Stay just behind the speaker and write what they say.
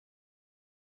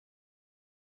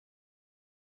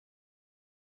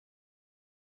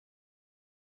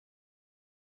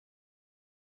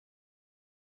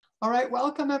All right,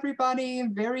 welcome everybody.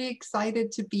 Very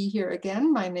excited to be here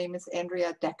again. My name is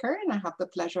Andrea Decker, and I have the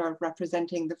pleasure of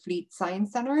representing the Fleet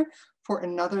Science Center for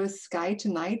another Sky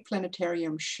Tonight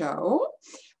planetarium show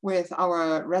with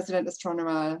our resident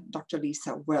astronomer, Dr.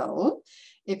 Lisa Will.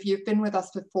 If you've been with us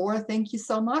before, thank you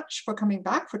so much for coming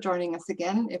back, for joining us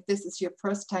again. If this is your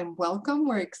first time, welcome.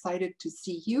 We're excited to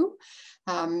see you.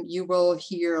 You will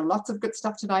hear lots of good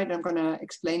stuff tonight, and I'm going to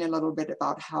explain a little bit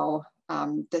about how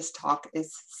this talk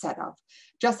is set up.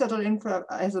 Just as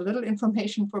a little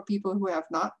information for people who have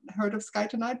not heard of Sky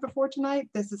Tonight before tonight,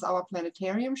 this is our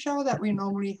planetarium show that we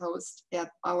normally host at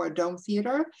our Dome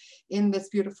Theater in this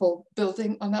beautiful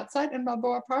building on that side in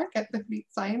Balboa Park at the Fleet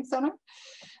Science Center.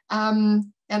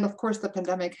 And of course, the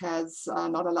pandemic has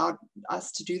not allowed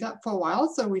us to do that for a while.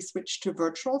 So we switched to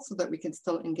virtual so that we can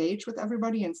still engage with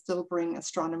everybody and still bring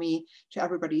astronomy to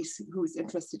everybody who's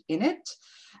interested in it.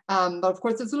 But of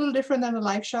course, it's a little different than the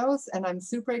live shows. And I'm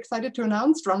super excited to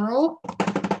announce, drumroll,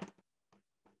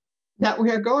 that we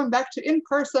are going back to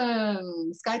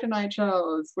in-person Sky Tonight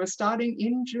shows. We're starting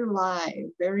in July,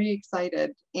 very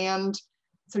excited. And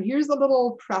so here's a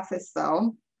little preface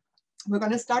though. We're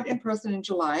going to start in person in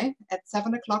July. At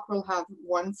 7 o'clock, we'll have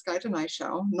one Sky Tonight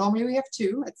show. Normally we have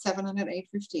two at 7 and at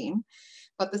 8:15.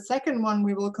 But the second one,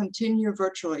 we will continue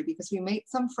virtually because we made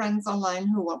some friends online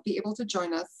who won't be able to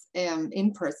join us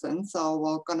in person. So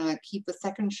we're going to keep the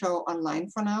second show online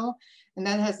for now. And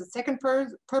that has a second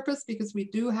purpose because we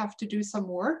do have to do some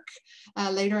work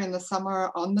later in the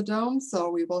summer on the dome. So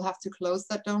we will have to close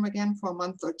that dome again for a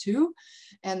month or two.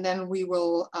 And then we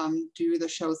will do the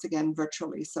shows again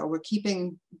virtually. So we're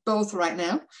keeping both right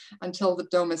now until the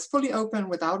dome is fully open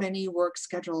without any work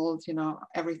scheduled, you know,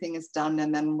 everything is done,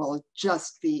 and then we'll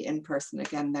just be in person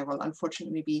again. There will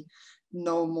unfortunately be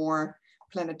no more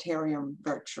planetarium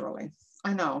virtually.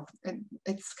 I know,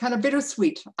 it's kind of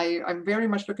bittersweet. I'm very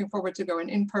much looking forward to going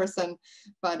in person,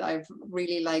 but I've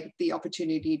really liked the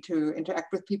opportunity to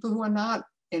interact with people who are not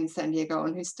in San Diego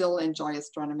and who still enjoy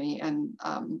astronomy, and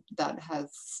that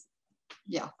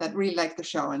really like the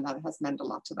show, and that has meant a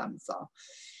lot to them. So,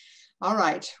 all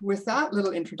right, with that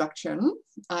little introduction,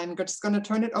 I'm just going to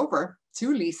turn it over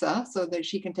to Lisa so that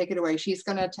she can take it away. She's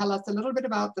going to tell us a little bit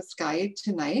about the Sky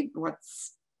Tonight,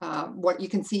 what you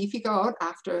can see if you go out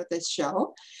after this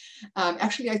show.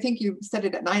 Actually, I think you said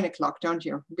it at 9 o'clock, don't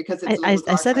you? Because it's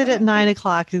I said it at 9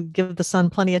 o'clock to give the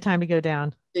sun plenty of time to go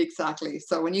down. Exactly.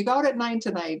 So when you go out at 9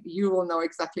 tonight, you will know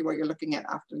exactly what you're looking at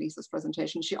after Lisa's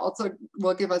presentation. She also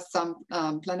will give us some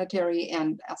planetary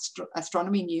and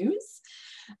astronomy news.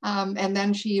 And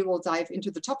then she will dive into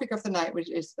the topic of the night,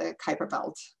 which is the Kuiper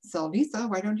Belt. So Lisa,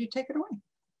 why don't you take it away?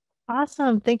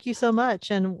 Awesome. Thank you so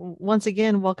much. And once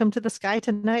again, welcome to the Sky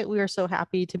Tonight. We are so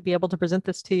happy to be able to present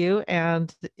this to you.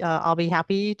 And I'll be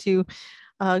happy to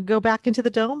go back into the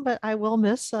dome, but I will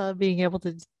miss being able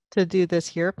to do this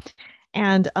here.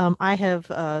 And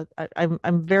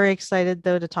I'm very excited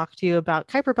though to talk to you about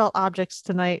Kuiper Belt objects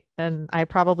tonight. And I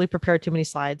probably prepared too many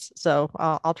slides, so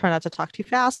I'll try not to talk too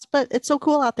fast, but it's so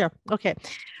cool out there. Okay.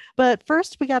 But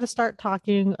first, we got to start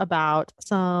talking about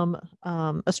some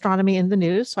astronomy in the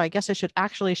news. So I guess I should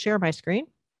actually share my screen.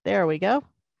 There we go.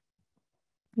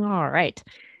 All right.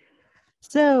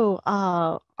 So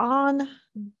on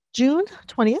June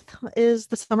 20th is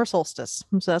the summer solstice.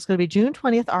 So that's going to be June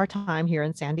 20th, our time here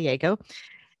in San Diego.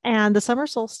 And the summer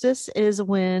solstice is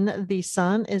when the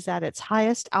sun is at its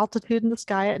highest altitude in the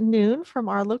sky at noon from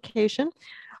our location.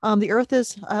 The Earth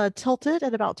is tilted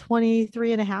at about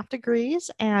 23.5 degrees.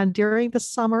 And during the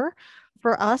summer,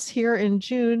 for us here in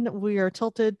June, we are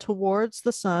tilted towards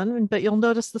the sun, but you'll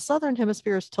notice the southern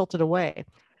hemisphere is tilted away.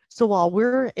 So while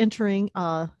we're entering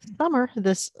summer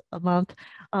this month,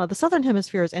 the southern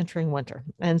hemisphere is entering winter.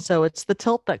 And so it's the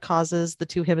tilt that causes the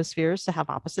two hemispheres to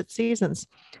have opposite seasons.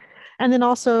 And then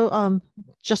also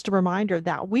just a reminder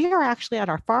that we are actually at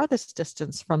our farthest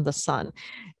distance from the sun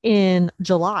in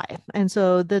July. And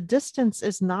so the distance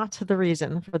is not the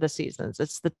reason for the seasons.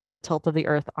 It's the tilt of the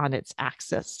Earth on its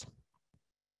axis.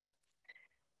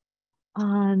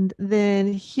 And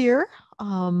then here,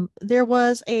 there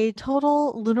was a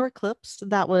total lunar eclipse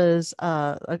that was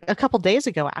a couple days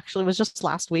ago, actually. It was just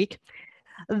last week.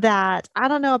 That I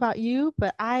don't know about you,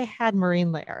 but I had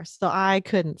marine layer, so I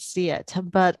couldn't see it.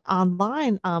 But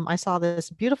online, I saw this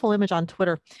beautiful image on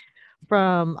Twitter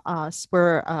from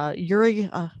where Yuri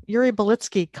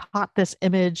Belitsky caught this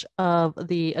image of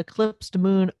the eclipsed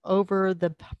moon over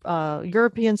the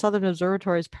European Southern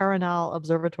Observatory's Paranal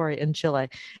Observatory in Chile.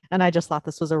 And I just thought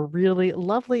this was a really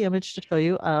lovely image to show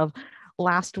you of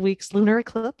last week's lunar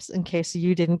eclipse in case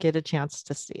you didn't get a chance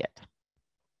to see it.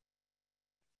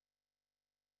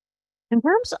 In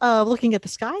terms of looking at the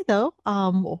sky, though,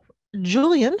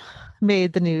 Julian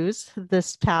made the news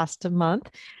this past month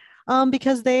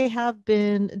because they have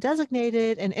been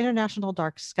designated an International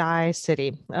Dark Sky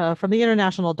City from the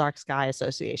International Dark Sky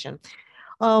Association.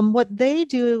 What they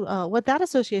do, what that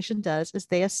association does, is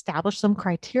they establish some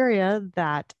criteria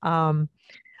that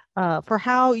for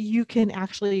how you can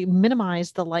actually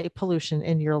minimize the light pollution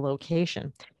in your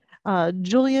location.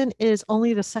 Julian is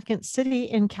only the second city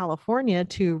in California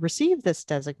to receive this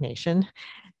designation.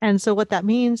 And so what that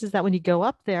means is that when you go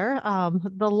up there,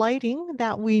 the lighting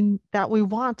that we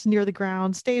want near the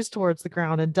ground stays towards the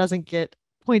ground and doesn't get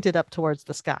pointed up towards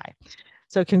the sky.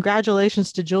 So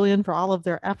congratulations to Julian for all of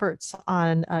their efforts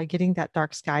on getting that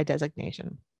dark sky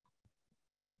designation.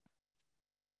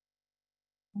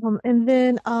 And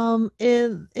then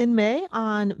in May,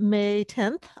 on May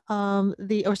 10th,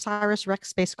 the OSIRIS-REx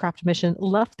spacecraft mission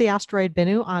left the asteroid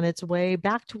Bennu on its way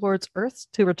back towards Earth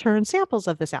to return samples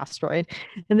of this asteroid.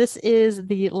 And this is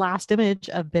the last image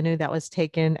of Bennu that was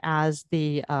taken as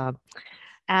the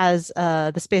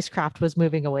spacecraft was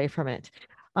moving away from it.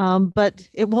 But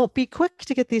it won't be quick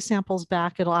to get these samples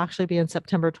back. It'll actually be in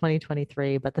September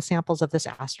 2023, but the samples of this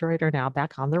asteroid are now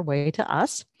back on their way to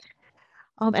us.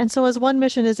 And so as one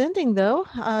mission is ending, though,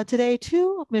 today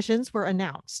two missions were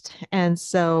announced. And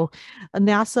so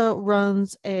NASA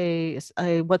runs a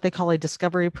what they call a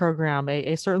discovery program,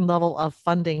 a certain level of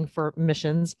funding for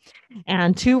missions.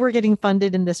 And two were getting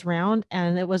funded in this round,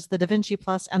 and it was the Da Vinci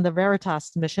Plus and the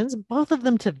Veritas missions, both of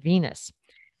them to Venus.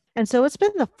 And so it's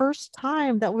been the first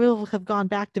time that we'll have gone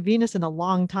back to Venus in a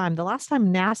long time. The last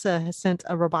time NASA has sent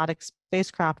a robotic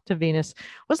spacecraft to Venus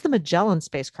was the Magellan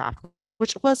spacecraft,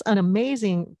 which was an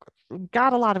amazing,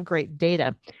 got a lot of great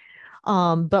data.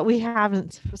 But we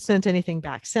haven't sent anything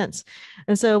back since.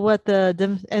 And so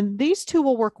and these two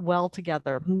will work well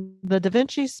together. The Da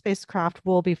Vinci spacecraft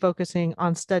will be focusing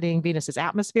on studying Venus's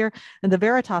atmosphere, and the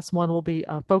Veritas one will be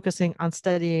focusing on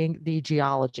studying the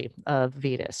geology of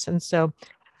Venus. And so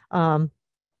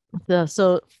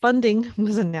funding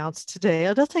was announced today.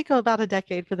 It'll take about a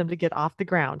decade for them to get off the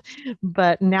ground,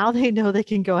 but now they know they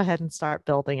can go ahead and start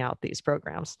building out these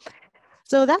programs.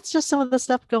 So that's just some of the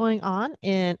stuff going on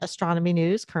in astronomy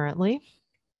news currently.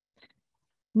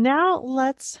 Now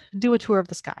let's do a tour of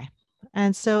the sky.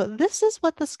 And so this is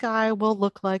what the sky will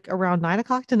look like around 9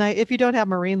 o'clock tonight. If you don't have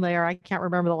marine layer, I can't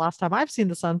remember the last time I've seen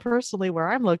the sun personally where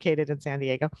I'm located in San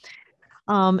Diego.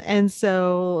 And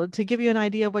so to give you an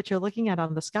idea of what you're looking at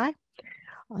on the sky,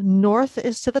 north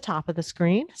is to the top of the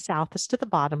screen, south is to the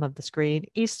bottom of the screen,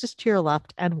 east is to your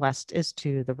left, and west is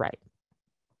to the right.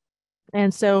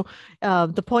 And so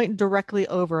the point directly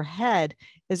overhead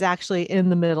is actually in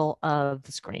the middle of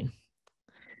the screen.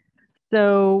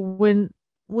 So when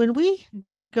we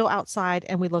go outside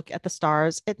and we look at the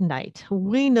stars at night,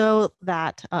 we know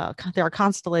that there are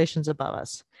constellations above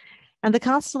us. And the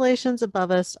constellations above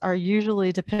us are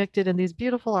usually depicted in these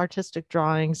beautiful artistic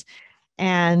drawings.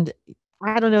 And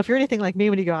I don't know if you're anything like me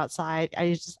when you go outside,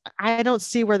 I don't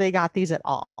see where they got these at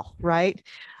all, right?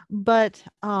 But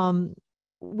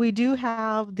we do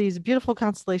have these beautiful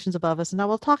constellations above us, and I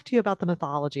will talk to you about the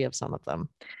mythology of some of them.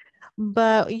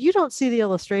 But you don't see the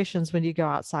illustrations when you go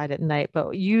outside at night,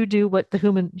 but you do what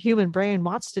the human brain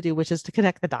wants to do, which is to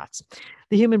connect the dots.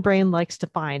 The human brain likes to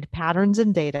find patterns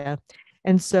in data.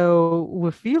 And so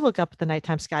if you look up at the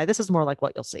nighttime sky, this is more like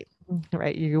what you'll see,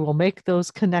 right? You will make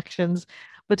those connections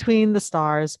between the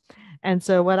stars. And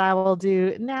so what I will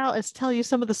do now is tell you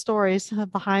some of the stories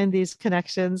behind these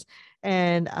connections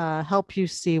and help you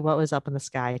see what was up in the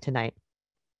sky tonight.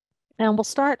 And we'll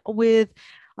start with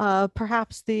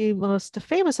perhaps the most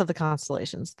famous of the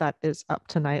constellations that is up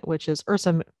tonight, which is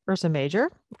Ursa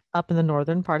Major up in the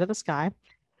northern part of the sky.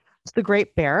 It's the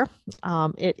Great Bear.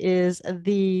 It is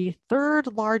the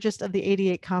third largest of the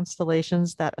 88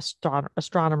 constellations that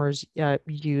astronomers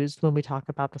use when we talk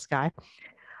about the sky.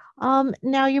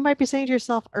 Now you might be saying to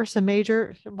yourself, Ursa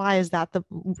Major, why is that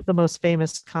the most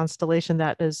famous constellation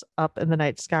that is up in the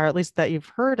night sky, or at least that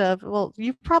you've heard of? Well,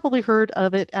 you've probably heard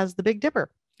of it as the Big Dipper.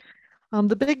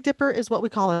 The Big Dipper is what we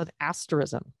call an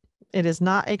asterism. It is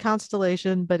not a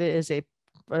constellation, but it is a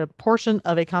portion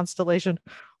of a constellation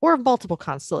or of multiple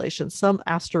constellations. Some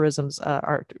asterisms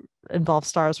involve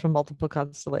stars from multiple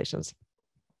constellations.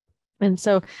 And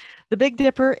so the Big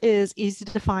Dipper is easy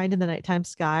to find in the nighttime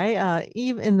sky,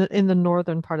 even in the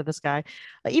northern part of the sky,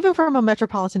 even from a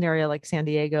metropolitan area like San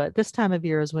Diego. At this time of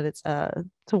year is when it's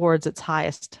towards its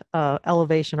highest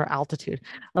elevation or altitude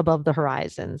above the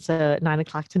horizon. So at 9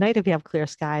 o'clock tonight, if you have clear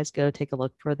skies, go take a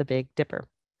look for the Big Dipper.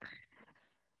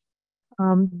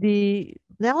 The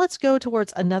Now let's go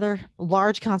towards another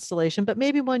large constellation, but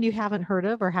maybe one you haven't heard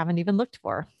of or haven't even looked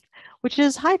for, which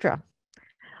is Hydra.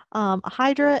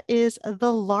 Hydra is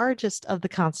the largest of the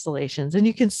constellations, and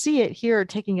you can see it here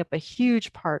taking up a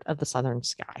huge part of the southern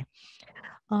sky.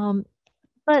 Um,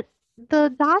 but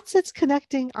the dots it's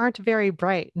connecting aren't very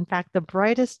bright. In fact, the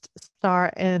brightest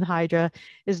star in Hydra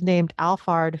is named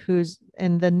Alphard,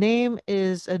 and the name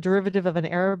is a derivative of an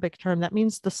Arabic term that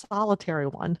means the solitary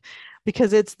one,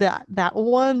 because it's that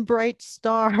one bright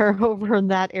star over in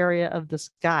that area of the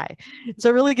sky. So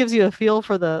it really gives you a feel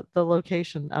for the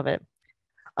location of it.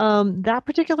 That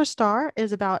particular star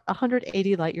is about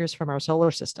 180 light years from our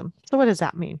solar system. So what does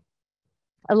that mean?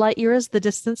 A light year is the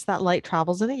distance that light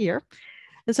travels in a year.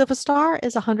 And so if a star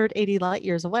is 180 light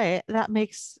years away, that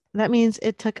means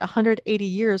it took 180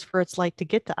 years for its light to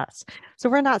get to us. So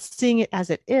we're not seeing it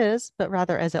as it is, but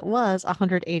rather as it was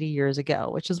 180 years ago,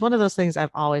 which is one of those things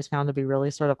I've always found to be really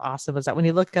sort of awesome, is that when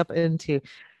you look up into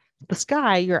the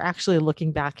sky, you're actually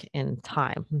looking back in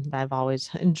time. I've always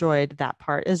enjoyed that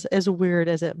part, as weird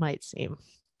as it might seem.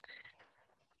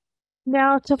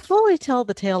 Now, to fully tell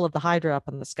the tale of the Hydra up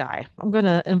in the sky, I'm going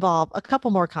to involve a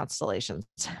couple more constellations.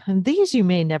 And these you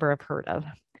may never have heard of.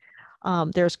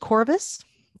 There's Corvus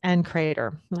and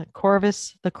Crater.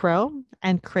 Corvus, the crow,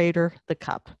 and Crater, the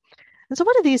cup. And so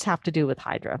what do these have to do with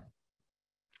Hydra?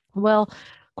 Well,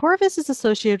 Corvus is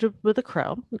associated with a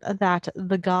crow that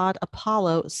the god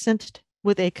Apollo sent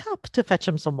with a cup to fetch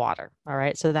him some water. All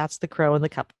right, so that's the crow and the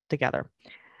cup together.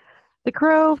 The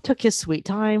crow took his sweet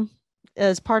time.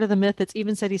 As part of the myth, it's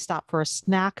even said he stopped for a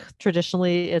snack.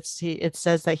 Traditionally, it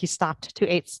says that he stopped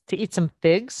to eat some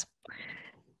figs.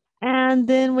 And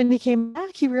then when he came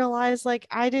back, he realized, like,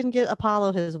 I didn't get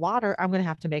Apollo his water. I'm going to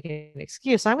have to make an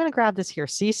excuse. So I'm going to grab this here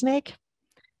sea snake,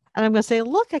 and I'm going to say,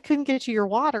 look, I couldn't get you your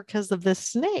water because of this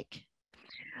snake.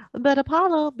 But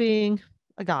Apollo, being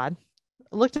a god,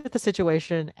 looked at the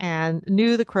situation and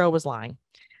knew the crow was lying.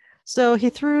 So he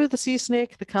threw the sea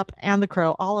snake, the cup, and the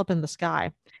crow all up in the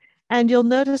sky. And you'll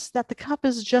notice that the cup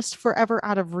is just forever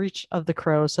out of reach of the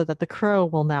crow, so that the crow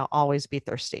will now always be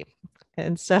thirsty.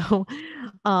 And so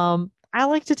I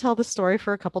like to tell this story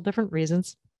for a couple different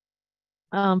reasons.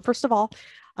 First of all,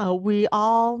 we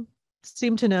all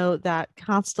seem to know that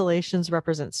constellations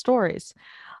represent stories.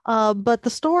 But the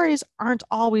stories aren't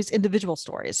always individual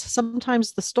stories.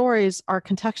 Sometimes the stories are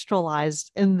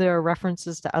contextualized in their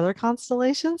references to other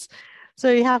constellations. So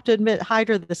you have to admit,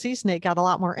 Hydra the sea snake got a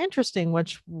lot more interesting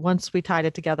once we tied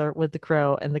it together with the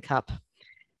crow and the cup.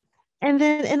 And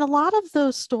then in a lot of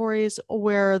those stories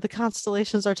where the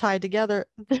constellations are tied together,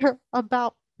 they're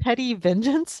about petty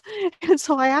vengeance. And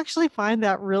so I actually find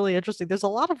that really interesting. There's a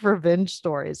lot of revenge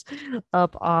stories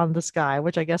up on the sky,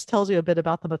 which I guess tells you a bit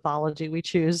about the mythology we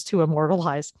choose to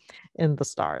immortalize in the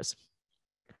stars.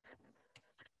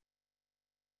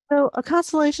 So, a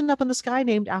constellation up in the sky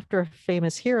named after a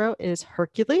famous hero is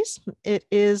Hercules. It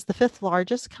is the fifth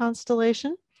largest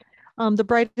constellation. The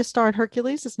brightest star in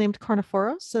Hercules is named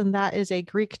Carnophoros, and that is a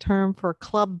Greek term for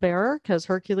club bearer, because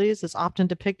Hercules is often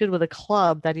depicted with a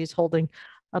club that he's holding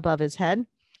above his head.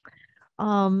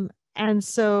 And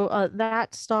so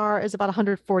that star is about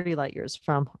 140 light years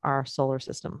from our solar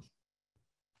system.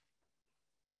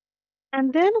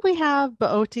 And then we have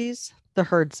Boötes, the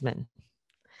herdsman.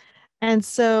 And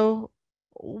so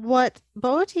what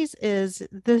Boötes is,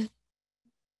 the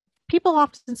people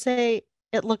often say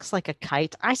it looks like a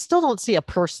kite. I still don't see a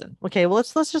person. Okay, well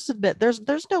let's just admit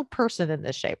there's no person in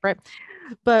this shape, right?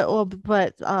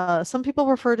 But some people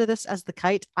refer to this as the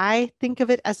kite. I think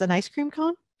of it as an ice cream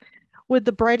cone with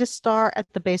the brightest star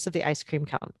at the base of the ice cream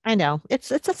cone. I know it's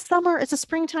a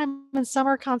springtime and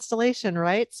summer constellation,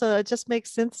 right? So it just makes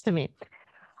sense to me.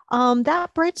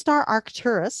 That bright star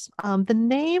Arcturus, the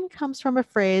name comes from a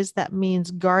phrase that means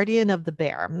guardian of the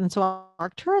bear. And so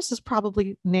Arcturus is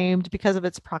probably named because of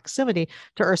its proximity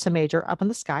to Ursa Major up in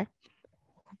the sky.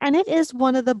 And it is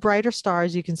one of the brighter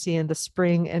stars you can see in the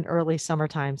spring and early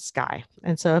summertime sky.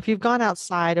 And so if you've gone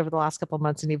outside over the last couple of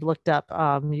months and you've looked up,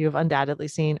 you've undoubtedly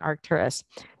seen Arcturus.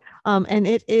 And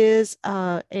it is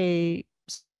a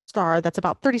star that's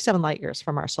about 37 light years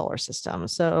from our solar system.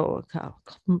 So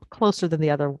closer than the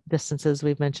other distances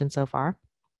we've mentioned so far.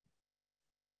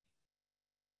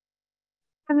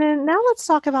 And then now let's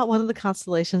talk about one of the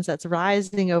constellations that's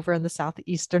rising over in the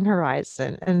southeastern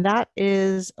horizon, and that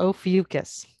is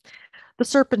Ophiuchus, the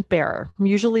serpent bearer,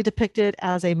 usually depicted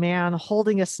as a man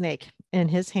holding a snake in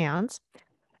his hands.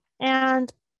 And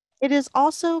it is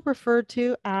also referred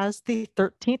to as the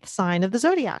 13th sign of the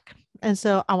zodiac. And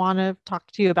so I want to talk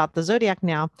to you about the zodiac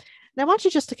now. And I want you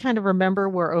just to kind of remember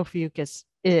where Ophiuchus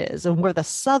is and where the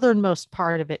southernmost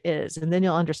part of it is. And then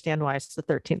you'll understand why it's the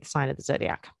 13th sign of the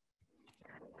zodiac.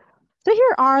 So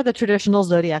here are the traditional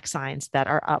zodiac signs that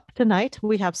are up tonight.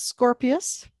 We have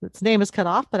Scorpius. Its name is cut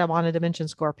off, but I wanted to mention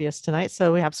Scorpius tonight.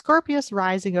 So we have Scorpius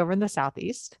rising over in the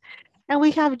southeast, and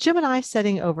we have Gemini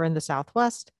setting over in the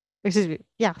southwest. Excuse me,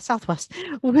 yeah, southwest,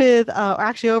 with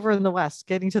actually over in the west,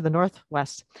 getting to the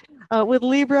northwest, with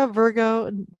Libra, Virgo,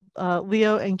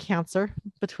 Leo, and Cancer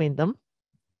between them.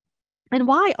 And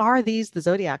why are these the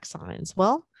zodiac signs?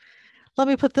 Well, let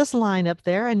me put this line up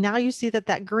there. And now you see that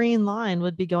that green line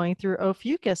would be going through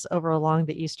Ophiuchus over along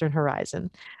the eastern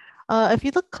horizon. If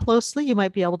you look closely, you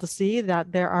might be able to see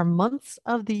that there are months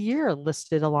of the year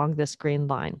listed along this green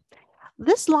line.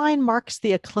 This line marks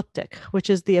the ecliptic, which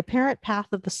is the apparent path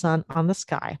of the sun on the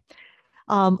sky.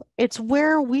 It's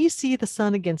where we see the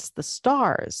sun against the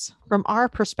stars from our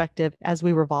perspective as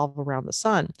we revolve around the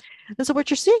sun. And so what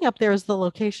you're seeing up there is the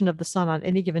location of the sun on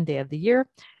any given day of the year.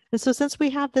 And so since we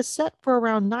have this set for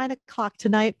around 9 o'clock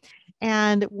tonight,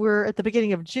 and we're at the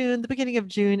beginning of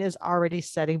June is already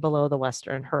setting below the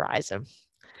western horizon.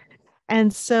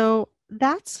 And so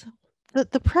that's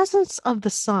the presence of the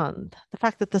sun, the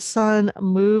fact that the sun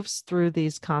moves through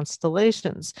these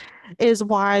constellations is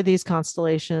why these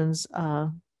constellations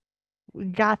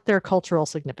got their cultural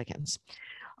significance.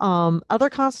 Other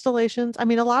constellations, I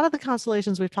mean, a lot of the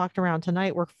constellations we've talked around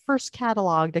tonight were first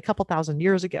cataloged a couple thousand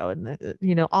years ago, and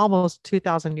almost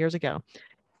 2,000 years ago.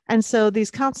 And so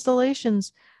these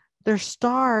constellations, their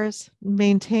stars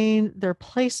maintain their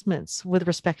placements with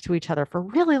respect to each other for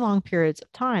really long periods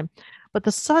of time, but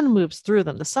the sun moves through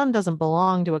them. The sun doesn't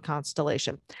belong to a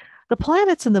constellation. The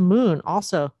planets and the moon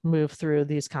also move through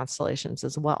these constellations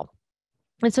as well.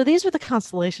 And so these were the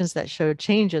constellations that showed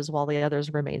changes while the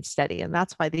others remained steady. And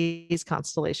that's why these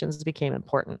constellations became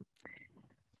important.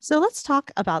 So let's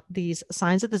talk about these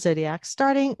signs of the zodiac,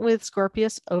 starting with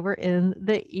Scorpius over in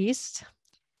the east.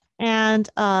 And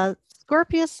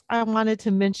Scorpius, I wanted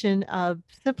to mention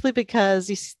simply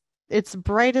because its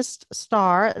brightest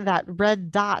star, that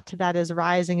red dot that is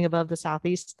rising above the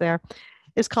southeast there,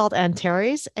 is called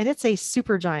Antares, and it's a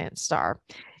supergiant star.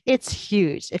 It's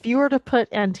huge. If you were to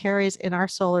put Antares in our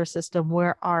solar system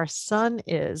where our sun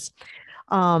is,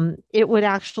 it would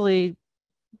actually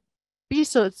be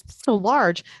so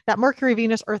large that Mercury,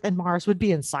 Venus, Earth, and Mars would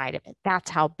be inside of it. That's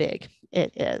how big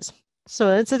it is.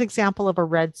 So it's an example of a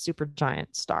red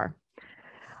supergiant star.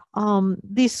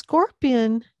 The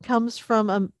scorpion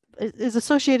is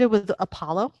associated with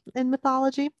Apollo in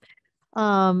mythology.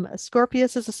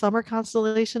 Scorpius is a summer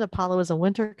constellation. Apollo is a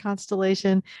winter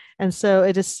constellation. And so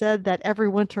it is said that every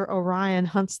winter Orion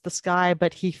hunts the sky,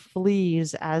 but he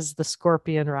flees as the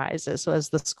scorpion rises. So as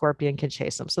the scorpion can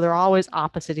chase him. So they're always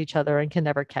opposite each other and can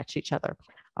never catch each other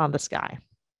on the sky.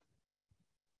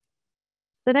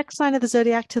 The next sign of the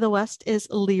zodiac to the west is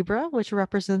Libra, which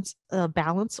represents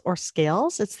balance or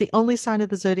scales. It's the only sign of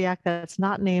the zodiac that's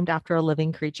not named after a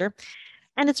living creature.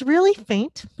 And it's really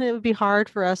faint. It would be hard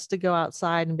for us to go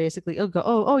outside and basically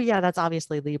oh yeah, that's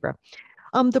obviously Libra.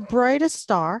 The brightest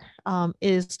star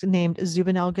is named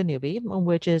Zubin el-Ganubi,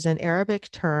 which is an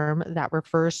Arabic term that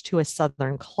refers to a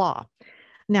southern claw.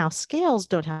 Now, scales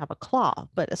don't have a claw,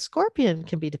 but a scorpion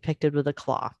can be depicted with a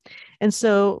claw. And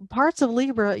so parts of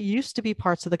Libra used to be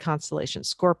parts of the constellation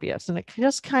Scorpius. And it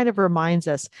just kind of reminds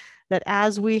us that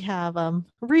as we have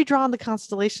redrawn the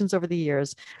constellations over the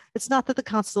years, it's not that the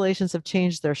constellations have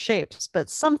changed their shapes, but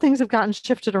some things have gotten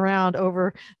shifted around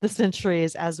over the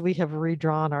centuries as we have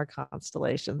redrawn our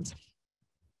constellations.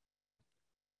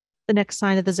 The next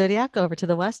sign of the zodiac over to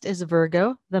the west is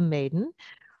Virgo, the maiden.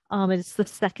 It's the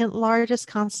second largest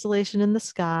constellation in the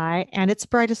sky, and its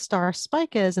brightest star,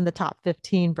 Spica, is in the top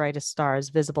 15 brightest stars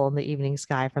visible in the evening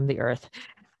sky from the Earth.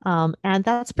 And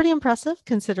that's pretty impressive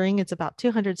considering it's about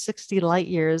 260 light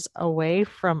years away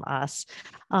from us.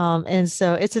 And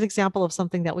so it's an example of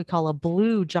something that we call a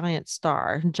blue giant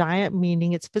star. Giant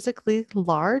meaning it's physically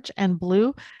large, and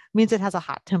blue means it has a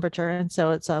hot temperature. And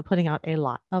so it's putting out a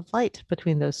lot of light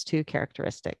between those two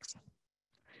characteristics.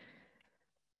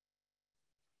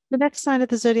 The next sign of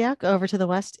the zodiac over to the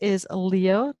west is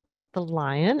Leo, the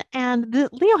lion. And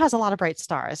Leo has a lot of bright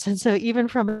stars. And so even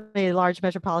from a large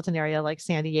metropolitan area like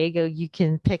San Diego, you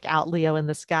can pick out Leo in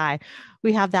the sky.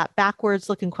 We have that backwards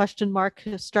looking question mark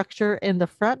structure in the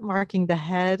front, marking the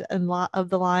head of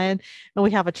the lion. And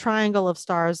we have a triangle of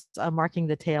stars marking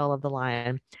the tail of the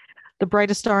lion. The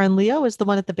brightest star in Leo is the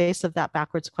one at the base of that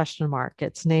backwards question mark.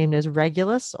 Its name is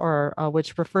Regulus, or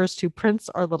which refers to Prince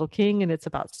or Little King, and it's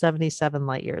about 77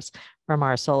 light years from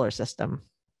our solar system.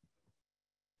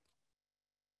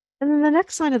 And then the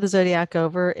next sign of the zodiac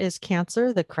over is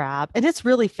Cancer, the crab. And it's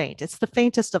really faint. It's the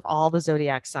faintest of all the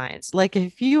zodiac signs. Like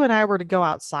if you and I were to go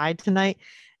outside tonight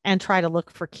and try to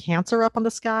look for Cancer up on the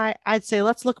sky, I'd say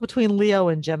let's look between Leo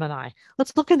and Gemini.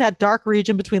 Let's look in that dark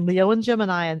region between Leo and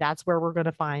Gemini, and that's where we're going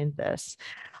to find this.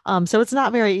 So it's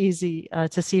not very easy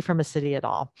to see from a city at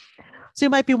all. So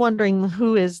you might be wondering,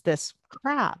 who is this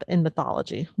crab in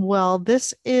mythology? Well,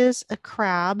 this is a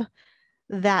crab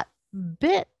that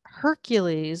bit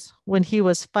Hercules when he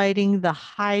was fighting the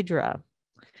Hydra.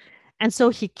 And so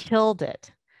he killed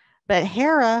it. But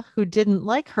Hera, who didn't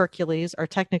like Hercules, or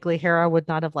technically Hera would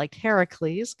not have liked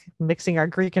Heracles, mixing our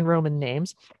Greek and Roman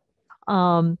names,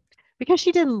 um, because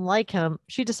she didn't like him,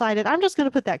 she decided, I'm just going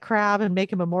to put that crab and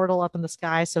make him immortal up in the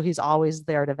sky so he's always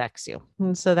there to vex you.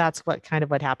 And so that's what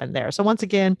happened there. So once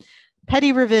again,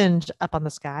 petty revenge up on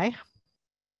the sky.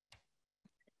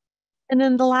 And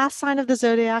then the last sign of the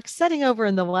zodiac, setting over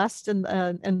in the west, and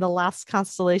the last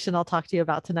constellation I'll talk to you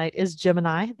about tonight is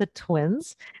Gemini, the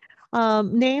twins.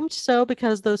 Named so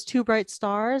because those two bright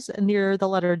stars near the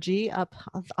letter G up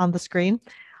on the screen,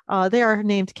 they are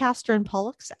named Castor and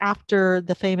Pollux after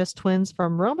the famous twins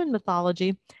from Roman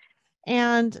mythology.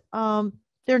 And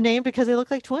they're named because they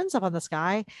look like twins up on the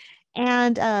sky.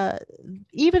 And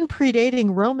even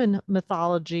predating Roman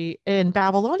mythology, in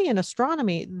Babylonian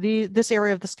astronomy, this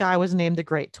area of the sky was named the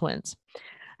Great Twins.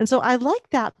 And so I like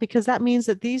that because that means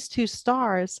that these two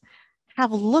stars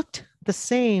have looked the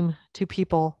same to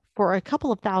people for a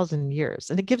couple of thousand years.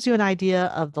 And it gives you an idea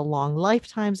of the long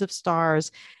lifetimes of stars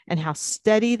and how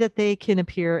steady that they can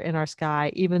appear in our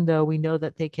sky, even though we know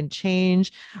that they can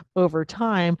change over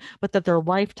time, but that their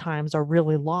lifetimes are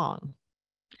really long.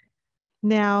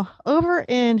 Now, over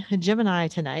in Gemini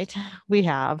tonight, we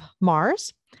have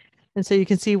Mars. And so you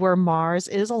can see where Mars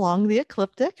is along the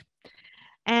ecliptic.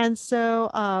 And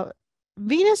so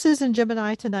Venus is in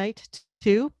Gemini tonight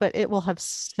too, but it will have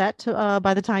set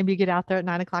by the time you get out there at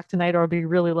 9 o'clock tonight, or it'll be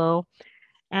really low.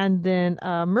 And then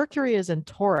Mercury is in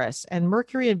Taurus, and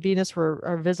Mercury and Venus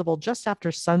are visible just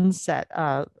after sunset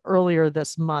earlier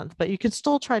this month, but you can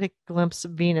still try to glimpse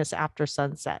Venus after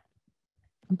sunset.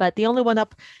 But the only one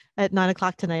up at 9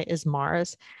 o'clock tonight is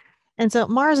Mars. And so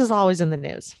Mars is always in the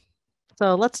news.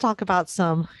 So let's talk about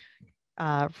some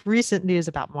recent news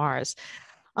about Mars.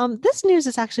 This news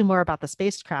is actually more about the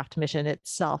spacecraft mission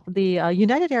itself. The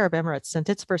United Arab Emirates sent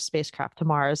its first spacecraft to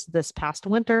Mars this past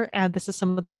winter, and this is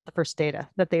some of the first data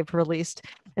that they've released.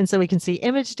 And so we can see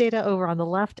image data over on the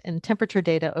left and temperature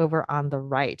data over on the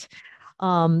right.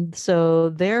 So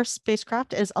their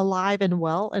spacecraft is alive and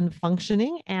well and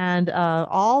functioning, and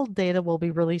all data will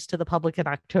be released to the public in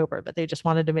October, but they just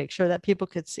wanted to make sure that people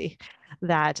could see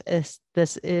that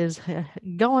this is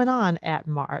going on at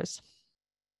Mars.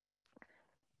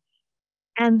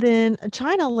 And then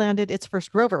China landed its first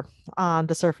rover on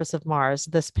the surface of Mars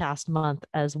this past month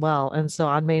as well. And so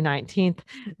on May 19th,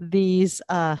 these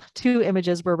two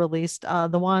images were released.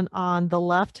 The one on the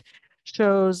left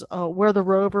shows where the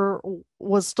rover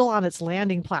was still on its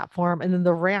landing platform, and then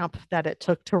the ramp that it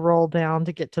took to roll down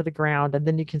to get to the ground. And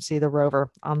then you can see the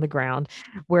rover on the ground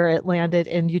where it landed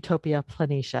in Utopia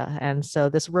Planitia. And so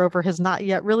this rover has not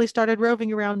yet really started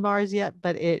roving around Mars yet,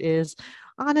 but it is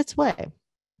on its way.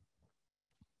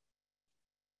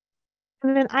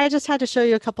 And then I just had to show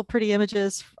you a couple pretty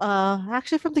images,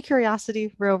 actually from the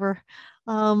Curiosity rover.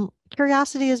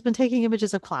 Curiosity has been taking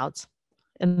images of clouds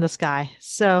in the sky.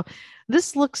 So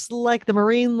this looks like the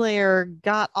marine layer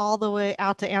got all the way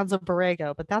out to Anza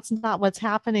Borrego, but that's not what's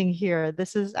happening here.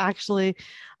 This is actually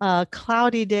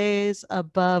cloudy days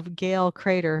above Gale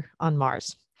Crater on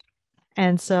Mars.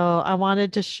 And so I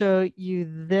wanted to show you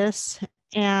this,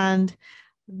 and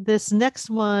this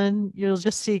next one, you'll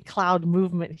just see cloud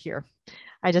movement here.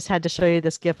 I just had to show you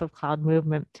this GIF of cloud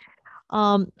movement.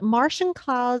 Martian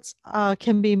clouds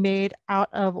can be made out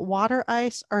of water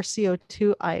ice or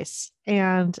CO2 ice.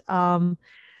 And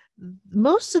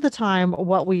most of the time,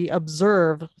 what we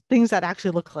observe, things that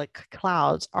actually look like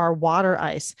clouds, are water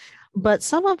ice. But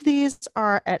some of these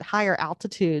are at higher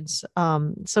altitudes.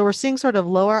 So we're seeing sort of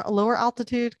lower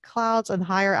altitude clouds and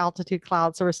higher altitude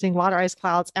clouds. So we're seeing water ice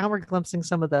clouds, and we're glimpsing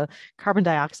some of the carbon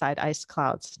dioxide ice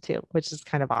clouds too, which is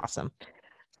kind of awesome.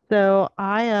 So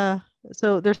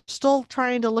so they're still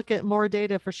trying to look at more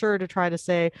data for sure to try to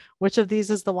say which of these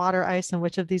is the water ice and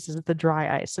which of these is the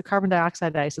dry ice. So carbon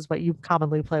dioxide ice is what you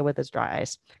commonly play with as dry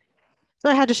ice. So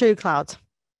I had to show you clouds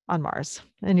on Mars.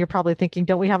 And you're probably thinking,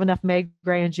 don't we have enough Meg,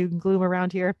 Gray, and June gloom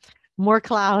around here? More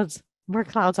clouds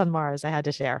on Mars I had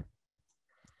to share.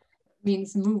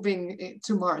 Means moving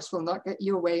to Mars will not get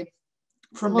you away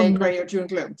from May, Gray, or June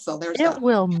gloom. So there's that. It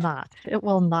will not. It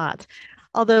will not.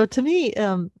 Although to me,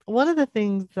 one of the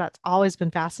things that's always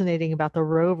been fascinating about the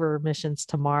rover missions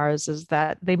to Mars is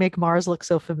that they make Mars look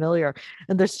so familiar.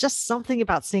 And there's just something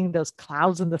about seeing those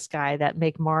clouds in the sky that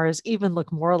make Mars even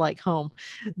look more like home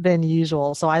than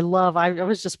usual. So I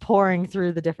was just pouring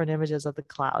through the different images of the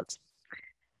clouds.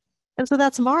 And so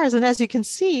that's Mars. And as you can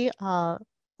see, a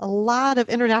lot of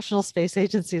international space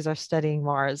agencies are studying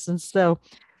Mars. And so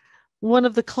one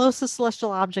of the closest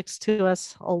celestial objects to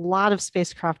us, a lot of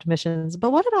spacecraft missions.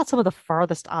 But what about some of the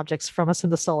farthest objects from us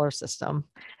in the solar system?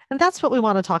 And that's what we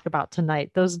want to talk about tonight,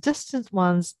 those distant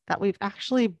ones that we've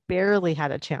actually barely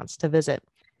had a chance to visit.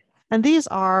 And these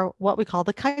are what we call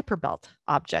the Kuiper Belt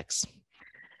objects.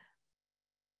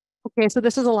 Okay, so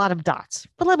this is a lot of dots,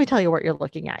 but let me tell you what you're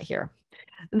looking at here.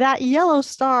 That yellow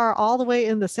star all the way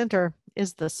in the center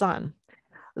is the sun.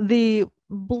 The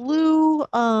bluish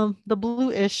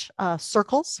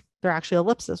circles, they're actually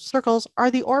ellipses, circles are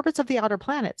the orbits of the outer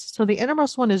planets. So the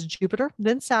innermost one is Jupiter,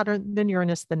 then Saturn, then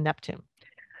Uranus, then Neptune.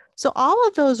 So all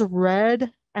of those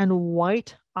red and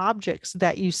white objects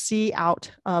that you see out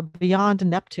beyond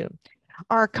Neptune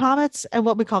are comets and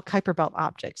what we call Kuiper Belt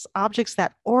objects, objects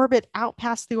that orbit out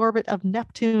past the orbit of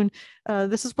Neptune.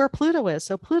 This is where Pluto is.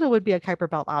 So Pluto would be a Kuiper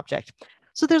Belt object.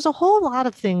 So there's a whole lot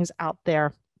of things out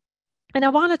there. And I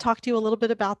want to talk to you a little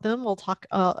bit about them. We'll talk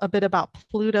a bit about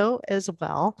Pluto as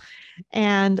well.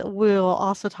 And we'll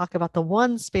also talk about the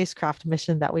one spacecraft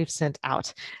mission that we've sent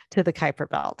out to the Kuiper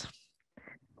Belt.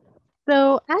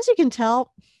 So as you can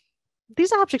tell,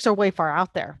 these objects are way far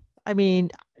out there. I mean,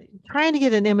 trying to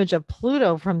get an image of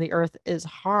Pluto from the Earth is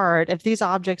hard. If these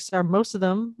objects are, most of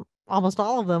them, almost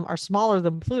all of them, are smaller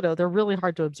than Pluto, they're really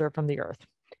hard to observe from the Earth.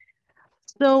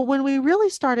 So when we really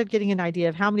started getting an idea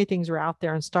of how many things were out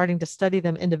there and starting to study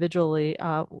them individually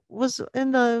was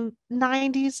in the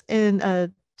 90s and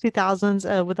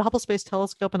 2000s with the Hubble Space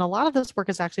Telescope. And a lot of this work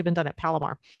has actually been done at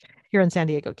Palomar here in San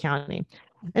Diego County.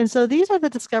 And so these are the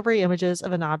discovery images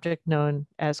of an object known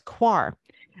as quar.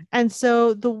 And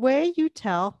so the way you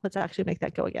tell, let's actually make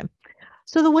that go again.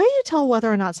 So the way you tell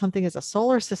whether or not something is a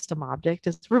solar system object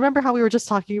is, remember how we were just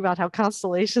talking about how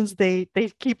constellations, they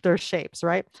keep their shapes,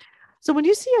 right? So when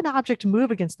you see an object move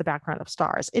against the background of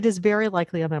stars, it is very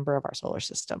likely a member of our solar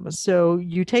system. So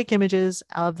you take images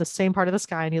of the same part of the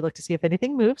sky and you look to see if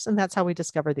anything moves, and that's how we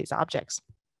discover these objects.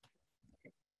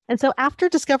 And so after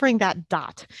discovering that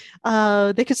dot,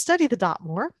 they could study the dot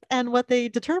more. And what they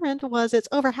determined was it's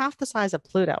over half the size of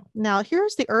Pluto. Now,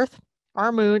 here's the Earth,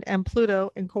 our moon, and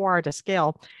Pluto in quar to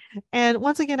scale. And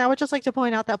once again, I would just like to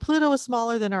point out that Pluto is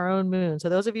smaller than our own moon. So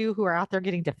those of you who are out there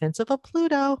getting defensive of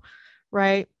Pluto,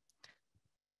 right?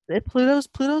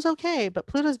 Pluto's okay, but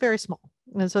Pluto's very small.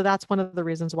 And so that's one of the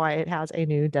reasons why it has a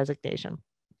new designation.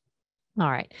 All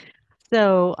right.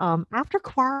 So after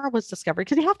quar was discovered,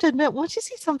 because you have to admit, once you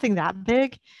see something that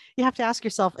big, you have to ask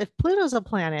yourself, if Pluto's a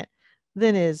planet,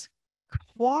 then is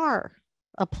quar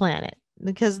a planet?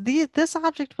 Because this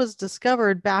object was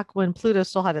discovered back when Pluto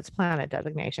still had its planet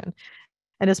designation.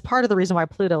 And is part of the reason why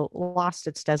Pluto lost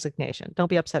its designation. Don't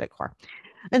be upset at quar.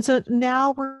 And so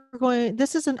now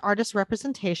this is an artist's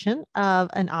representation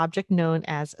of an object known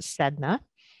as Sedna.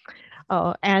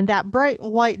 Oh, and that bright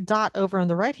white dot over on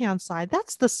the right-hand side,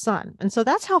 that's the sun. And so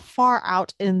that's how far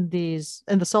out in the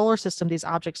solar system these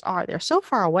objects are. They're so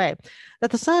far away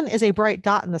that the sun is a bright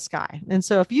dot in the sky. And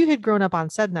so if you had grown up on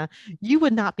Sedna, you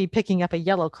would not be picking up a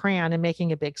yellow crayon and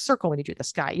making a big circle when you drew the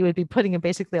sky. You would be putting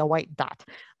basically a white dot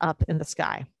up in the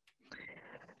sky.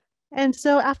 And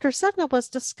so after Sedna was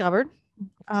discovered,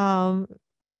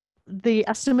 the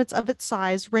estimates of its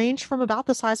size range from about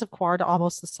the size of quar to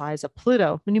almost the size of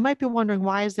Pluto. And you might be wondering,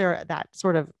 why is there that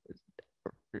sort of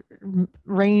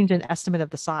range and estimate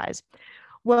of the size?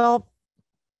 Well,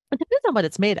 it depends on what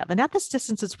it's made of. And at this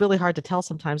distance, it's really hard to tell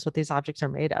sometimes what these objects are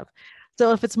made of.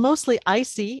 So if it's mostly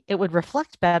icy, it would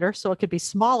reflect better. So it could be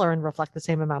smaller and reflect the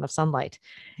same amount of sunlight.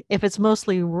 If it's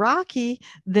mostly rocky,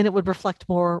 then it would reflect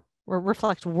more or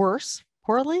reflect worse,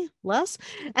 poorly, less.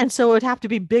 And so it would have to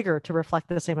be bigger to reflect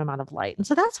the same amount of light. And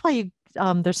so that's why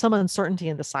there's some uncertainty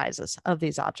in the sizes of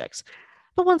these objects.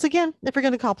 But once again, if you're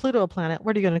going to call Pluto a planet,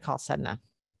 what are you going to call Sedna?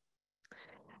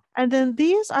 And then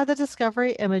these are the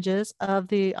discovery images of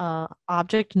the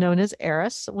object known as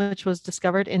Eris, which was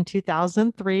discovered in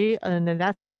 2003. And then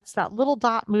that's that little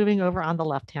dot moving over on the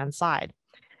left-hand side.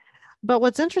 But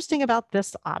what's interesting about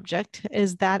this object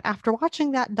is that after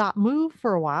watching that dot move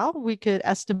for a while, we could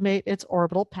estimate its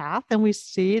orbital path, and we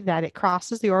see that it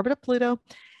crosses the orbit of Pluto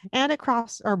and it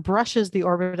brushes the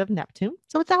orbit of Neptune.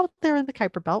 So it's out there in the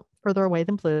Kuiper Belt, further away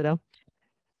than Pluto.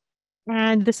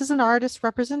 And this is an artist's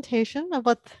representation of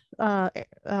what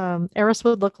Eris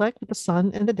would look like with the sun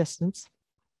in the distance.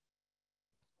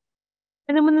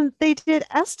 And then when they did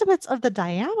estimates of the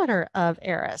diameter of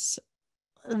Eris,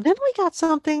 then we got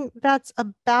something that's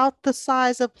about the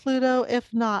size of Pluto,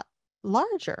 if not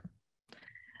larger.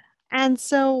 And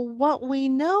so, what we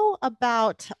know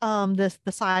about the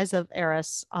size of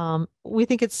Eris, we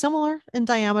think it's similar in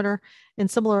diameter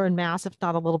and similar in mass, if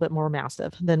not a little bit more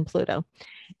massive than Pluto.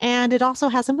 And it also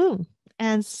has a moon.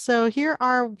 And so here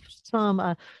are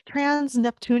some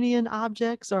trans-Neptunian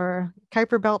objects or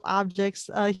Kuiper Belt objects.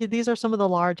 These are some of the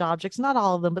large objects, not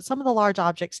all of them, but some of the large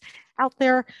objects out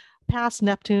there past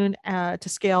Neptune to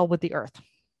scale with the Earth.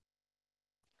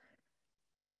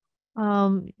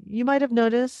 You might have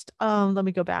noticed, let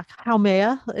me go back.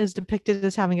 Haumea is depicted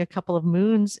as having a couple of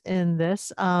moons in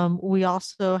this. We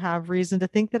also have reason to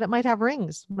think that it might have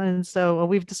rings. And so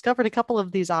we've discovered a couple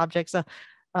of these objects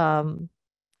um,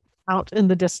 out in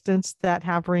the distance that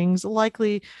have rings,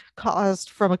 likely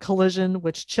caused from a collision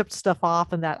which chipped stuff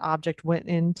off and that object went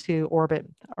into orbit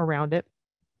around it.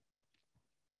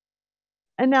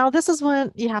 And now this is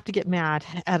when you have to get mad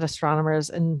at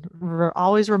astronomers and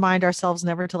always remind ourselves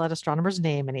never to let astronomers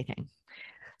name anything.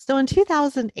 So in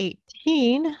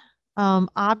 2018,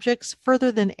 objects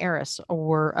further than Eris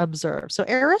were observed. So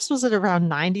Eris was at around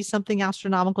 90 something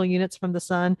astronomical units from the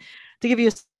sun. To give you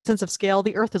a sense of scale,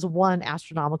 the Earth is 1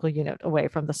 astronomical unit away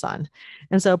from the sun.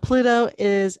 And so Pluto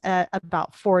is at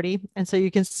about 40. And so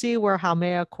you can see where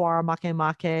Haumea, Quara,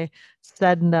 Makemake,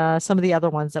 Sedna, some of the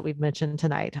other ones that we've mentioned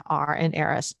tonight are in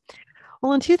Eris.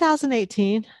 Well, in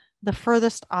 2018, the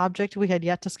furthest object we had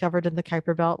yet discovered in the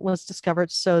Kuiper Belt was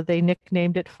discovered, so they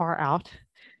nicknamed it Far Out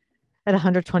at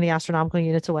 120 astronomical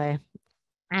units away.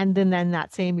 And then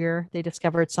that same year, they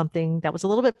discovered something that was a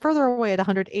little bit further away at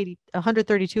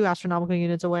 132 astronomical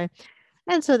units away.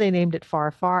 And so they named it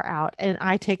Far, Far Out. And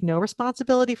I take no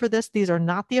responsibility for this. These are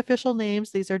not the official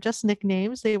names. These are just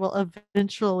nicknames. They will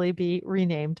eventually be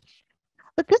renamed.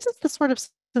 But this is the sort of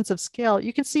sense of scale.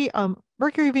 You can see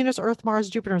Mercury, Venus, Earth, Mars,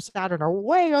 Jupiter, and Saturn are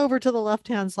way over to the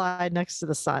left-hand side next to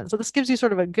the sun. So this gives you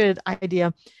sort of a good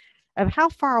idea of how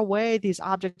far away these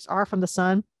objects are from the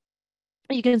sun.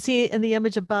 You can see in the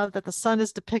image above that the sun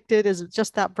is depicted as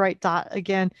just that bright dot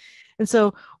again. And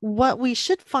so what we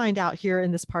should find out here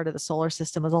in this part of the solar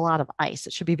system is a lot of ice.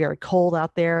 It should be very cold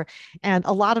out there and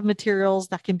a lot of materials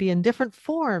that can be in different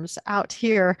forms out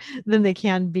here than they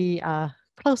can be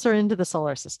closer into the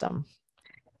solar system.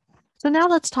 So now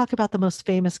let's talk about the most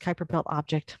famous Kuiper Belt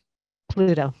object,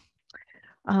 Pluto.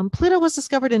 Pluto was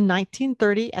discovered in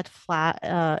 1930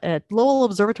 at Lowell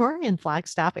Observatory in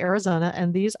Flagstaff, Arizona,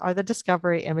 and these are the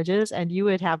discovery images, and you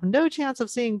would have no chance of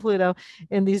seeing Pluto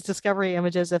in these discovery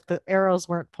images if the arrows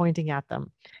weren't pointing at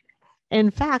them.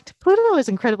 In fact, Pluto is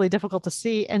incredibly difficult to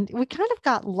see, and we kind of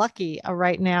got lucky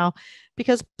right now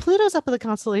because Pluto's up in the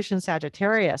constellation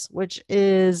Sagittarius, which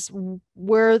is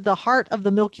where the heart of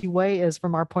the Milky Way is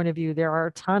from our point of view. There are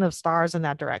a ton of stars in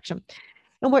that direction.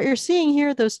 And what you're seeing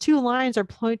here, those two lines are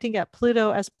pointing at Pluto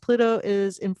as Pluto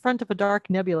is in front of a dark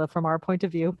nebula from our point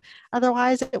of view.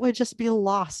 Otherwise, it would just be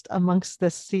lost amongst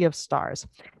this sea of stars.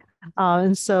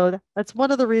 And so that's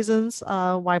one of the reasons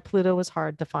why Pluto was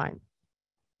hard to find.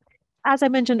 As I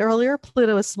mentioned earlier,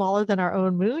 Pluto is smaller than our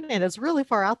own moon and it's really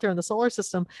far out there in the solar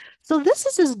system. So this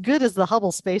is as good as the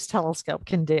Hubble Space Telescope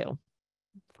can do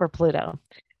for Pluto.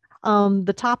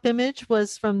 The top image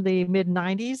was from the mid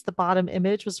 90s. The bottom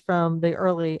image was from the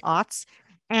early aughts.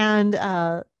 And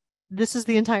this is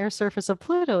the entire surface of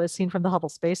Pluto as seen from the Hubble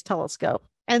Space Telescope.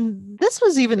 And this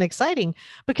was even exciting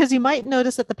because you might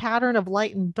notice that the pattern of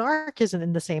light and dark isn't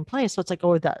in the same place. So it's like,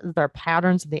 oh, there are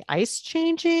patterns in the ice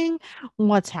changing.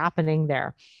 What's happening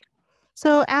there?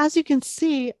 So as you can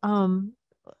see, from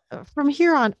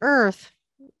here on Earth,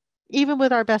 even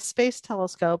with our best space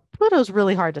telescope, Pluto's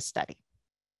really hard to study.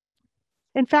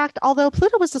 In fact, although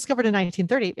Pluto was discovered in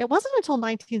 1930, it wasn't until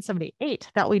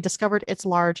 1978 that we discovered its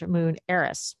large moon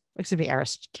Eris,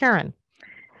 Charon.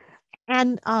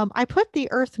 And I put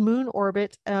the Earth-Moon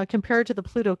orbit compared to the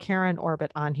Pluto-Charon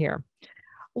orbit on here.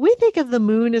 We think of the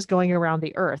moon as going around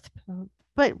the Earth,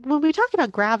 but when we talk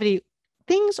about gravity,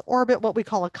 things orbit what we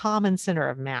call a common center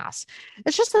of mass.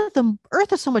 It's just that the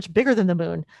Earth is so much bigger than the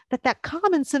moon that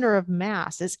common center of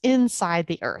mass is inside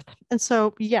the Earth. And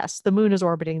so, yes, the moon is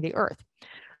orbiting the Earth.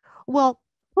 Well,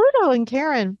 Pluto and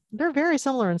Charon, they're very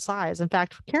similar in size. In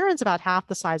fact, Charon's about half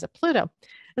the size of Pluto.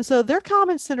 And so their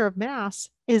common center of mass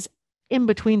is in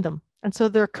between them. And so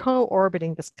they're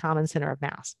co-orbiting this common center of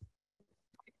mass.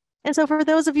 And so for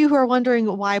those of you who are wondering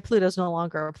why Pluto is no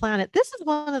longer a planet, this is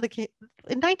one of the,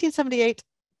 in 1978,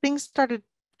 things started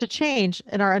to change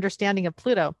in our understanding of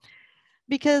Pluto.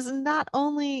 Because not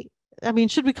only, I mean,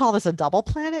 should we call this a double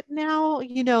planet now?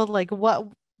 You know, like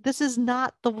this is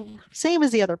not the same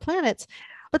as the other planets,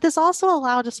 but this also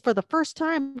allowed us for the first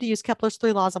time to use Kepler's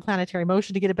 3 laws of planetary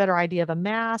motion to get a better idea of a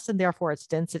mass and therefore its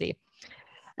density.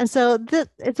 And so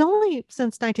it's only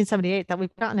since 1978 that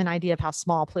we've gotten an idea of how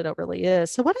small Pluto really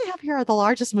is. So what I have here are the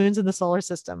largest moons in the solar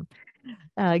system: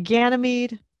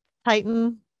 Ganymede,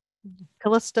 Titan,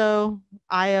 Callisto,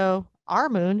 Io, our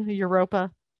moon,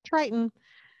 Europa, Triton,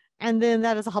 and then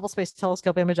that is a Hubble Space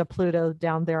Telescope image of Pluto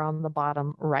down there on the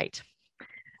bottom right.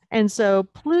 And so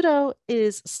Pluto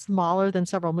is smaller than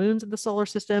several moons in the solar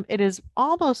system. It is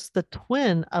almost the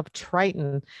twin of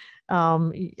Triton.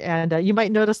 And you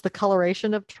might notice the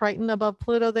coloration of Triton above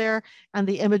Pluto there and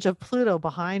the image of Pluto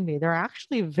behind me. They're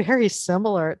actually very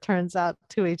similar, it turns out,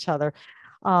 to each other.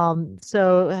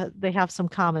 So they have some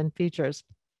common features.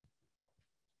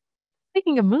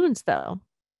 Speaking of moons, though,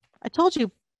 I told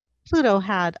you Pluto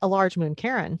had a large moon,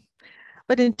 Charon.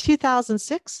 But in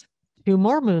 2006, 2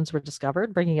 more moons were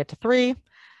discovered, bringing it to 3.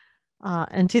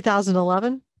 In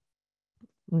 2011,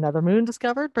 another moon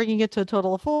discovered, bringing it to a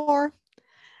total of 4.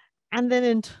 And then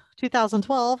in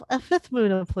 2012, a 5th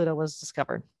moon of Pluto was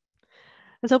discovered.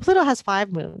 And so Pluto has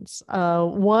 5 moons,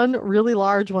 one really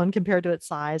large one compared to its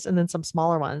size, and then some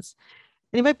smaller ones.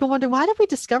 And you might be wondering, why did we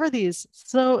discover these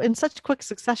so in such quick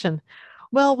succession?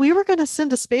 Well, we were going to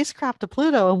send a spacecraft to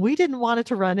Pluto, and we didn't want it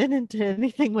to run into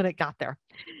anything when it got there.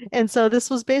 And so this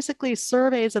was basically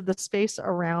surveys of the space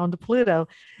around Pluto.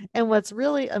 And what's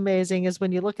really amazing is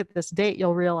when you look at this date,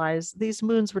 you'll realize these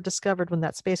moons were discovered when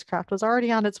that spacecraft was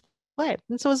already on its way.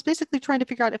 And so it was basically trying to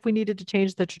figure out if we needed to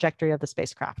change the trajectory of the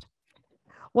spacecraft.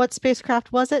 What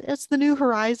spacecraft was it? It's the New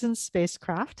Horizons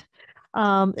spacecraft.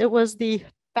 It was the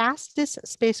fastest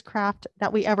spacecraft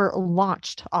that we ever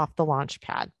launched off the launch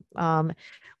pad. It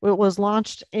was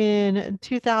launched in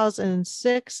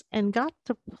 2006 and got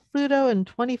to Pluto in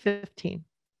 2015.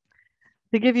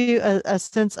 To give you a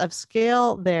sense of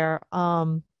scale there,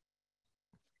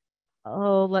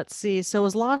 let's see. So it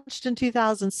was launched in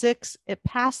 2006. It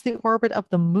passed the orbit of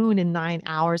the moon in 9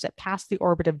 hours. It passed the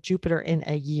orbit of Jupiter in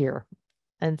a year.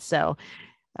 And so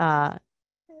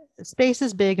space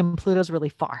is big and Pluto's really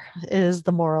far, is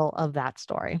the moral of that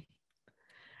story.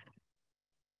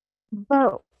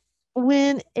 But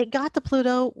when it got to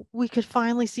Pluto, we could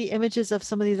finally see images of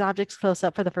some of these objects close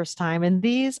up for the first time. And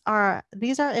these are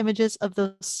images of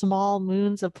the small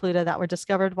moons of Pluto that were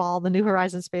discovered while the New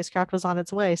Horizons spacecraft was on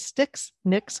its way: Styx,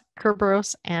 Nix,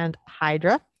 Kerberos, and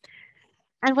Hydra.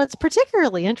 And what's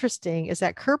particularly interesting is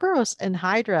that Kerberos and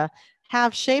Hydra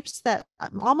have shapes that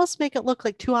almost make it look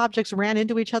like 2 objects ran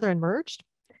into each other and merged.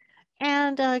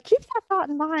 And keep that thought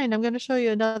in mind. I'm going to show you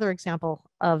another example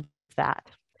of that.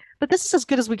 But this is as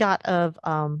good as we got of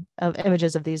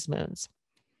images of these moons.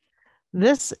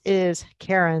 This is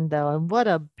Charon, though, and what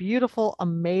a beautiful,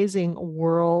 amazing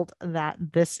world that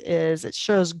this is. It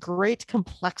shows great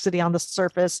complexity on the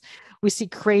surface. We see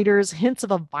craters, hints of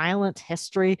a violent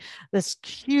history, this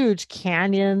huge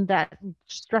canyon that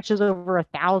stretches over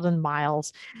 1,000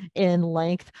 miles in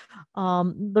length.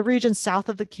 The region south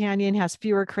of the canyon has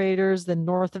fewer craters than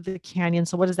north of the canyon.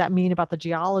 So what does that mean about the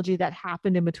geology that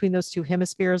happened in between those 2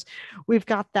 hemispheres? We've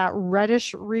got that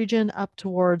reddish region up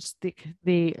towards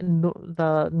the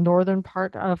northern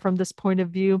part from this point of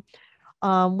view,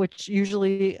 which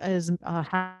usually is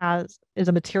a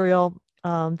material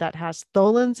that has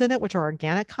tholins in it, which are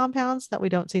organic compounds that we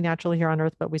don't see naturally here on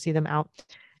Earth, but we see them out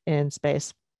in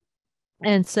space.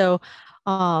 And so,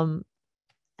 and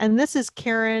this is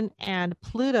Charon and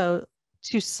Pluto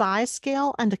to size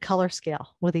scale and to color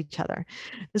scale with each other.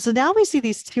 So now we see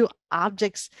these 2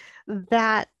 objects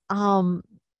that their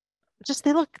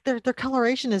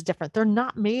coloration is different. They're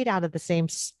not made out of the same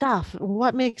stuff.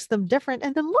 What makes them different?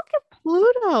 And then look at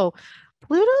Pluto.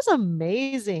 Pluto's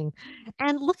amazing.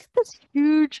 And look at this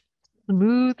huge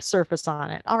smooth surface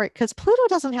on it. All right, because Pluto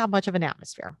doesn't have much of an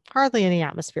atmosphere, hardly any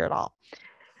atmosphere at all.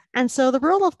 And so the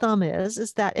rule of thumb is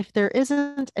that if there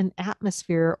isn't an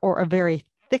atmosphere or a very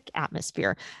thick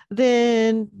atmosphere,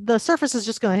 then the surface is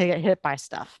just going to get hit by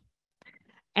stuff.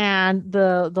 And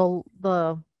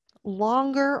the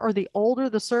longer or the older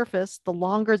the surface, the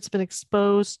longer it's been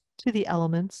exposed to the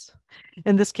elements,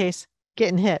 in this case,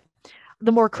 getting hit,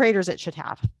 the more craters it should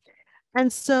have.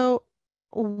 And so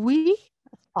we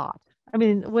thought, I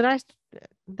mean,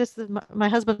 my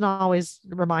husband always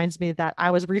reminds me that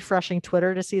I was refreshing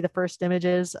Twitter to see the first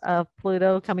images of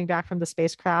Pluto coming back from the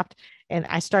spacecraft. And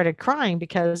I started crying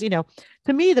because,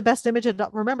 to me, the best image of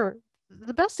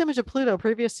Pluto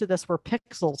previous to this were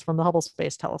pixels from the Hubble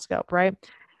Space Telescope, right?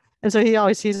 And so he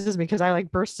always teases me because I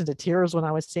like burst into tears when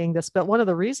I was seeing this. But one of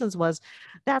the reasons was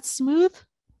that smooth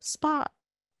spot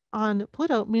on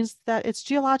Pluto means that it's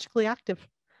geologically active.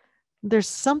 there's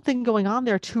something going on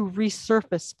there to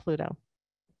resurface Pluto.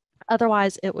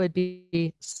 Otherwise, it would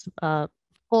be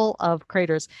full of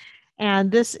craters.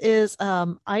 And this is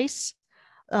ice,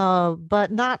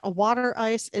 but not a water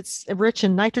ice. It's rich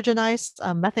in nitrogen ice,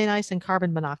 methane ice, and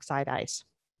carbon monoxide ice.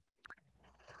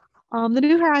 The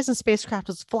New Horizons spacecraft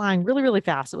was flying really, really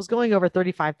fast. It was going over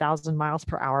 35,000 miles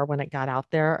per hour when it got out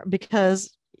there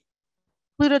because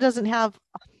Pluto doesn't have,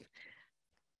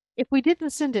 if we didn't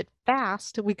send it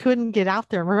fast, we couldn't get out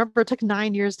there. Remember, it took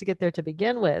 9 years to get there to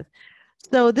begin with.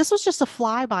 So this was just a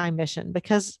flyby mission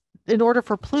because in order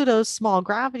for Pluto's small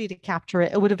gravity to capture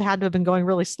it, it would have had to have been going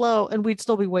really slow and we'd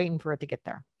still be waiting for it to get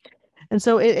there. And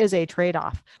so it is a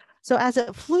trade-off. So as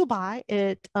it flew by,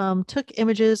 it took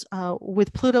images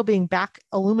with Pluto being back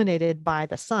illuminated by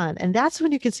the sun. And that's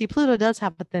when you can see Pluto does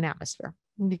have a thin atmosphere.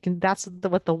 And that's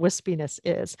what the wispiness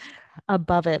is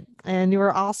above it. And you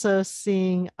are also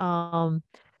seeing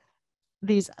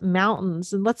these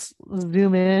mountains. And let's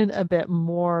zoom in a bit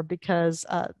more because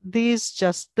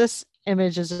this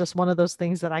image is just one of those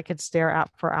things that I could stare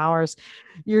at for hours.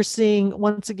 You're seeing,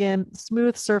 once again,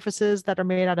 smooth surfaces that are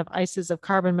made out of ices of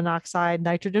carbon monoxide,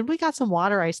 nitrogen. We got some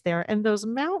water ice there. And those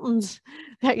mountains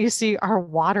that you see are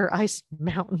water ice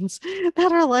mountains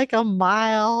that are like a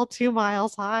mile, 2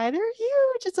 miles high. They're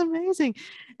huge. It's amazing.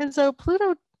 And so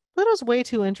Pluto's way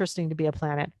too interesting to be a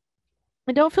planet.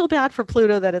 I don't feel bad for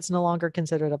Pluto that it's no longer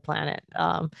considered a planet.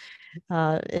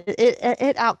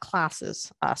 It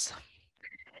outclasses us.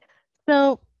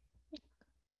 So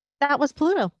that was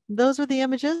Pluto. Those were the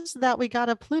images that we got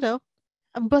of Pluto.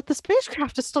 But the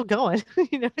spacecraft is still going.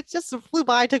 It just flew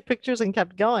by, took pictures, and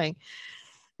kept going.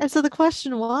 And so the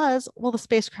question was, will the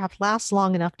spacecraft last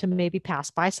long enough to maybe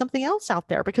pass by something else out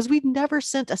there? Because we'd never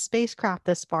sent a spacecraft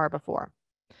this far before.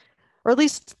 Or at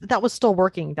least that was still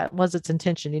working. That was its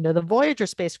intention. The Voyager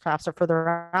spacecrafts are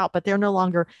further out, but they're no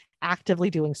longer actively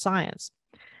doing science.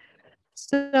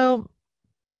 So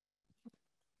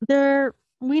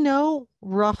we know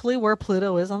roughly where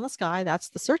Pluto is on the sky. That's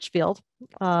the search field.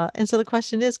 And so the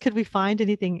question is, could we find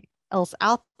anything else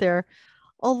out there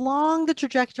along the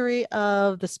trajectory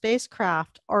of the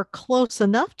spacecraft or close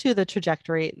enough to the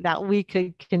trajectory that we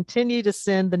could continue to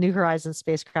send the New Horizons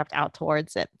spacecraft out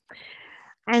towards it?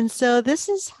 And so this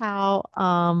is how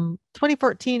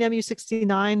 2014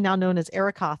 MU-69, now known as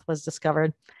Arrokoth, was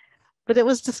discovered. But it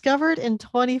was discovered in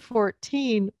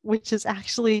 2014, which is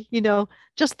actually,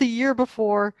 just the year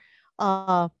before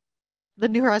the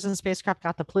New Horizons spacecraft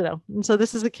got to Pluto. And so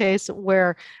this is a case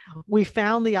where we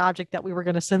found the object that we were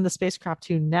going to send the spacecraft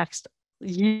to next,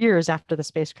 years after the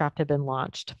spacecraft had been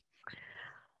launched.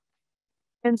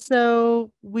 And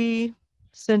so we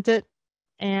sent it,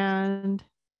 and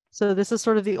so this is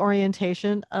sort of the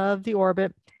orientation of the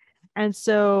orbit. And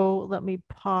so let me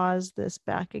pause this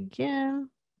back again.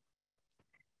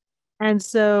 And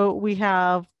so we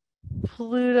have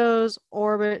Pluto's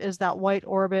orbit is that white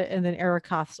orbit, and then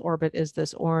Arrokoth's orbit is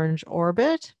this orange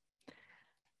orbit.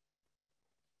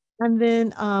 And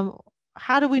then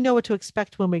how do we know what to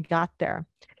expect when we got there?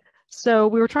 So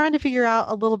we were trying to figure out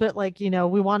a little bit like, we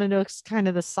want to know kind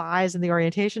of the size and the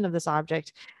orientation of this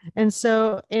object. And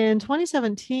so in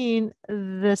 2017,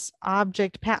 this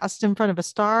object passed in front of a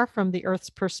star from the Earth's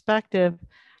perspective,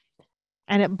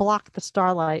 and it blocked the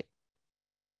starlight.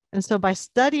 And so by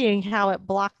studying how it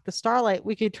blocked the starlight,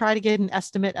 we could try to get an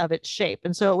estimate of its shape.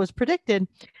 And so it was predicted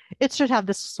it should have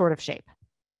this sort of shape,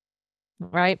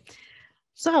 right?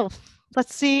 So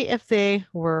let's see if they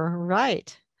were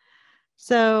right.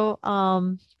 So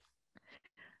the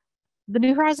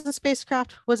New Horizons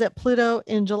spacecraft was at Pluto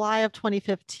in July of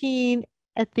 2015.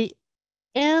 At the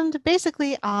end,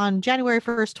 basically on January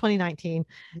 1st, 2019,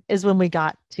 is when we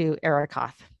got to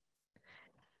Arrokoth.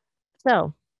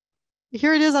 So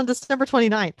here it is on December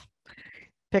 29th.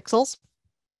 Pixels.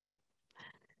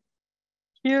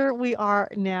 Here we are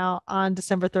now on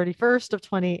December 31st of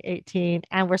 2018,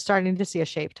 and we're starting to see a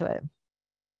shape to it.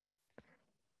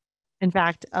 In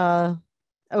fact,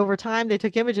 over time, they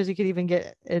took images, you could even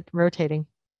get it rotating.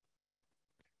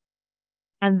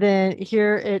 And then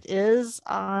here it is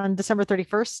on December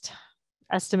 31st,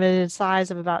 estimated size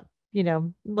of about, a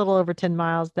little over 10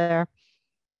 miles there.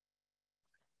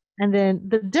 And then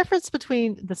the difference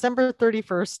between December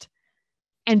 31st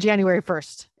and January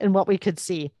 1st and what we could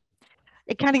see,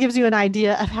 it kind of gives you an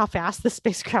idea of how fast the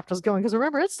spacecraft was going. Because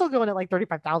remember, it's still going at like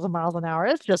 35,000 miles an hour.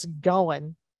 It's just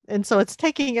going. And so it's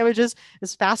taking images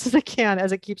as fast as it can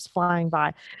as it keeps flying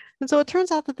by. And so it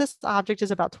turns out that this object is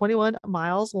about 21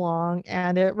 miles long,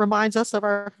 and it reminds us of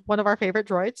one of our favorite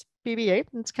droids, BB-8.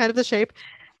 It's kind of the shape.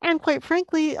 And quite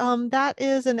frankly, that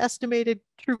is an estimated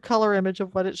true color image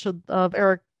of what it should, of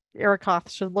Arakoth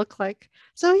should look like.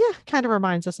 So yeah, kind of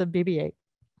reminds us of BB-8.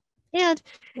 And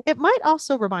it might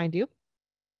also remind you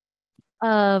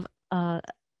of a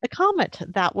comet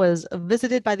that was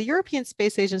visited by the European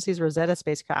Space Agency's Rosetta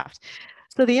spacecraft.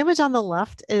 So the image on the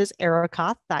left is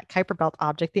Arakoth, that Kuiper Belt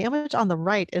object. The image on the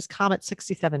right is Comet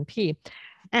 67P.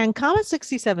 And Comet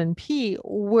 67P,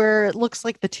 where it looks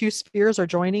like the two spheres are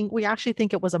joining, we actually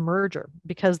think it was a merger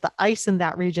because the ice in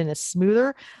that region is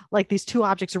smoother. Like these two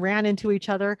objects ran into each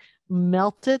other,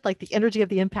 melted, like the energy of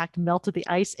the impact melted the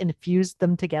ice and fused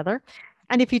them together.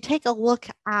 And if you take a look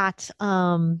at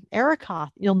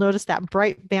Arakoth, you'll notice that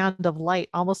bright band of light,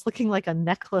 almost looking like a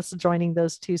necklace joining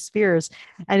those two spheres.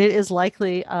 And it is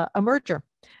likely a merger.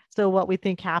 So what we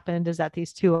think happened is that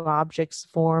these two objects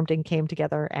formed and came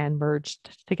together and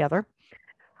merged together.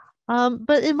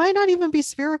 But it might not even be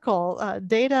spherical.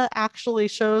 Data actually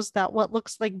shows that what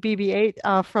looks like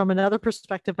BB-8 from another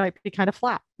perspective might be kind of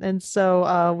flat. And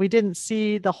so we didn't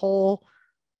see the whole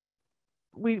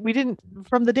we didn't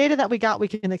from the data that we got, we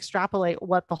can extrapolate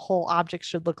what the whole object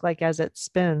should look like as it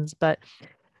spins. But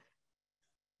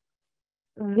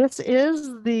this is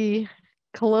the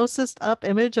closest up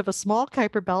image of a small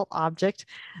Kuiper Belt object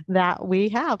that we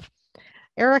have.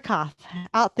 Arakoth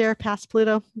out there past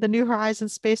Pluto. The New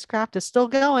Horizons spacecraft is still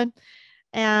going.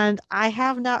 And I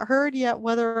have not heard yet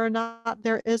whether or not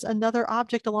there is another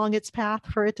object along its path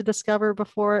for it to discover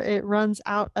before it runs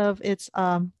out of its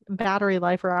battery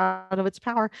life or out of its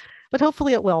power. But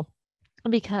hopefully it will,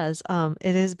 because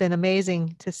it has been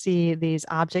amazing to see these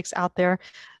objects out there,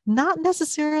 not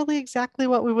necessarily exactly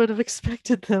what we would have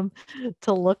expected them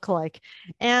to look like.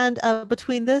 And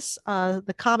between this,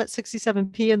 the comet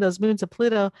 67P and those moons of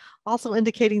Pluto, also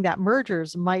indicating that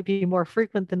mergers might be more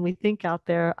frequent than we think out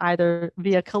there, either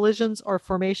via collisions or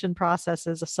formation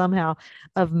processes somehow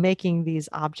of making these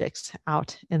objects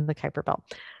out in the Kuiper Belt.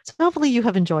 So hopefully you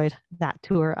have enjoyed that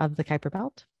tour of the Kuiper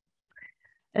Belt.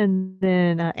 And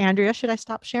then, Andrea, should I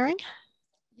stop sharing?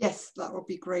 Yes, that would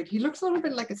be great. He looks a little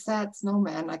bit like a sad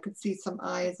snowman. I could see some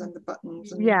eyes and the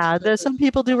buttons. And Yeah, there's some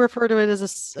people do refer to it as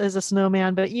a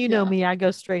snowman, but you know yeah. me, I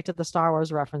go straight to the Star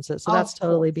Wars references, so that's Of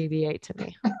totally course. BB-8 to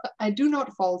me. I do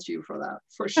not fault you for that,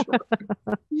 for sure.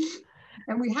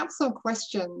 And we have some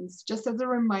questions, just as a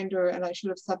reminder, and I should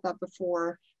have said that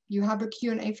before. You have a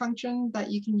Q&A function that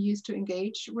you can use to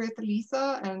engage with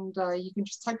Lisa, and you can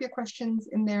just type your questions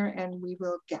in there and we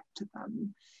will get to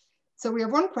them. So we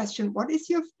have one question. What is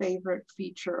your favorite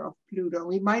feature of Pluto?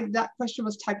 That question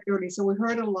was typed early, so we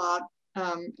heard a lot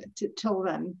till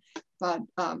then, but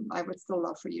I would still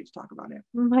love for you to talk about it.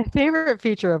 My favorite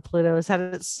feature of Pluto is that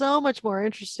it's so much more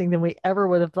interesting than we ever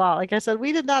would have thought. Like I said,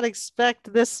 we did not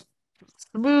expect this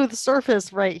smooth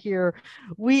surface right here.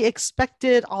 We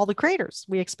expected all the craters.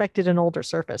 We expected an older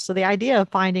surface. So the idea of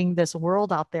finding this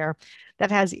world out there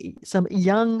that has some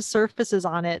young surfaces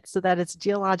on it so that it's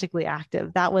geologically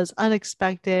active, that was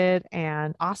unexpected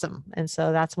and awesome. And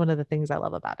so that's one of the things I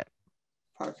love about it.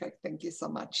 Perfect. Thank you so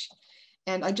much.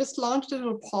 And I just launched a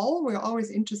little poll. We're always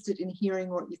interested in hearing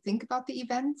what you think about the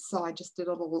event. So I just did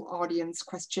a little audience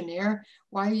questionnaire.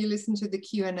 While you listen to the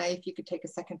Q&A, if you could take a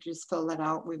second to just fill that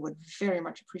out, we would very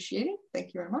much appreciate it.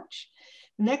 Thank you very much.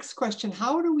 Next question,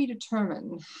 how do we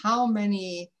determine how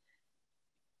many,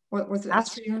 what was it?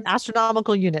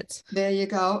 Astronomical units. There you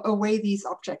go, away these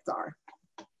objects are.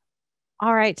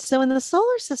 All right. So in the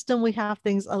solar system, we have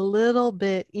things a little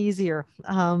bit easier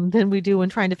than we do when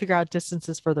trying to figure out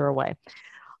distances further away.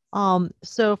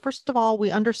 So first of all,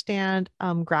 we understand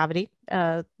gravity.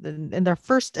 And their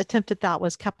first attempt at that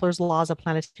was Kepler's laws of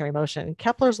planetary motion.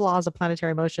 Kepler's laws of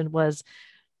planetary motion was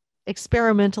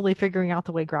experimentally figuring out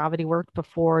the way gravity worked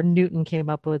before Newton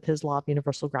came up with his law of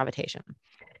universal gravitation.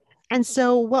 And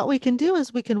so what we can do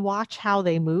is we can watch how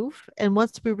they move. And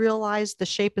once we realize the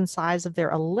shape and size of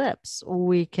their ellipse,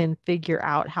 we can figure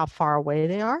out how far away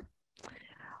they are.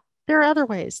 There are other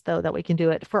ways, though, that we can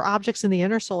do it. For objects in the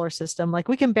inner solar system, like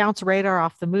we can bounce radar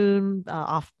off the moon,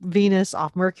 off Venus,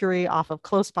 off Mercury, off of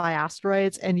close by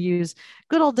asteroids, and use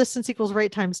good old distance equals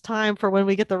rate times time for when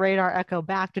we get the radar echo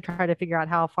back to try to figure out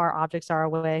how far objects are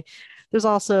away. There's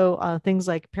also things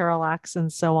like parallax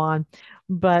and so on.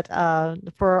 But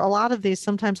for a lot of these,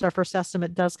 sometimes our first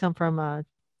estimate does come from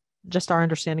just our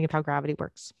understanding of how gravity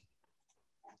works.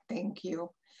 Thank you.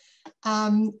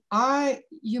 Are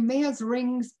Eumea's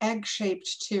rings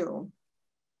egg-shaped too?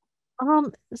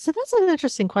 So that's an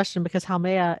interesting question because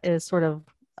Haumea is sort of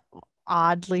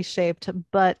oddly shaped,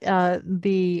 but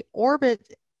the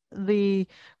orbit, the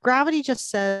gravity just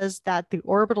says that the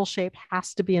orbital shape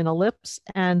has to be an ellipse,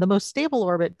 and the most stable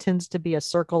orbit tends to be a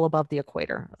circle above the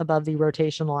equator, above the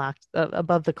rotational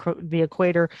above the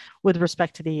equator with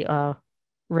respect to the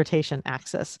rotation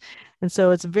axis. And so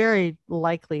it's very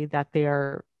likely that they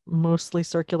are mostly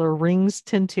circular. Rings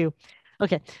tend to,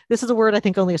 okay, this is a word I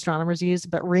think only astronomers use,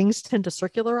 but rings tend to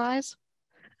circularize.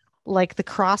 Like the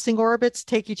crossing orbits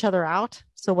take each other out.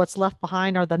 So what's left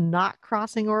behind are the not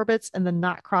crossing orbits, and the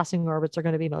not crossing orbits are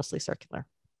going to be mostly circular.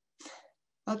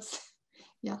 That's,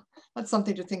 yeah, that's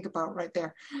something to think about right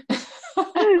there.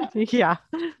 Yeah.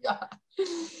 Yeah.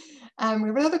 We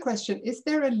have another question. Is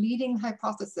there a leading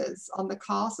hypothesis on the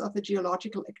cause of the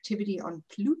geological activity on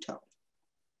Pluto?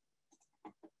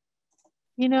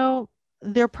 You know,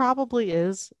 there probably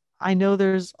is. I know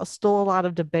there's still a lot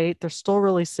of debate. They're still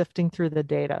really sifting through the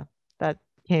data that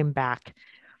came back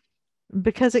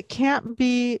because it can't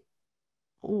be.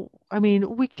 I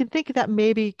mean, we can think that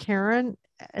maybe Karen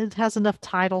it has enough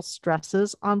tidal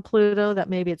stresses on Pluto that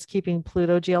maybe it's keeping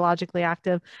Pluto geologically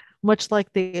active, much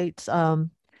like the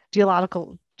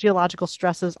geological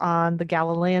stresses on the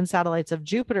Galilean satellites of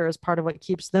Jupiter is part of what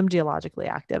keeps them geologically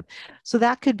active. So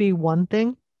that could be one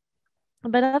thing.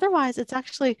 But otherwise, it's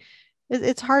actually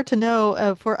it's hard to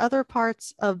know. For other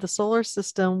parts of the solar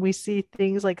system, we see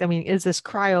things like, I mean, is this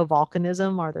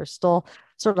cryovolcanism? Are there still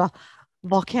sort of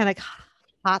volcanic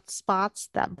hot spots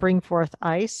that bring forth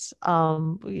ice?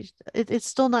 It's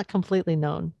still not completely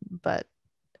known, but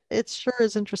it sure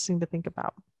is interesting to think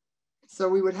about. So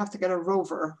we would have to get a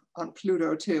rover on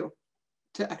Pluto too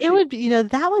to It actually. would be,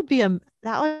 that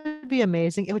would be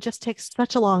amazing. It would just take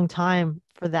such a long time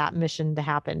for that mission to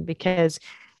happen because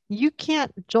you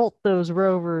can't jolt those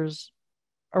rovers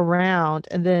around.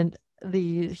 And then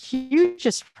the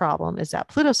hugest problem is that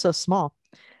Pluto's so small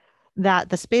that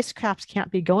the spacecrafts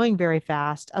can't be going very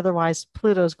fast. Otherwise,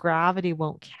 Pluto's gravity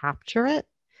won't capture it.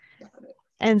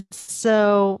 And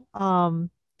so,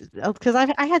 because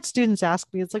I had students ask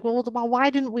me, it's like, well, why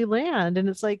didn't we land? And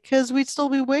it's like, because we'd still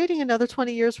be waiting another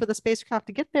 20 years for the spacecraft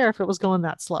to get there if it was going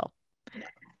that slow. Yeah.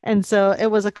 And so it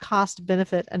was a cost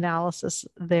benefit analysis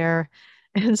there.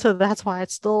 And so that's why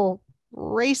it's still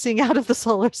racing out of the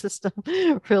solar system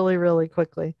really, really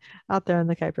quickly out there in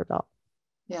the Kuiper Belt.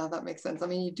 Yeah, that makes sense. I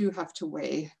mean, you do have to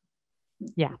weigh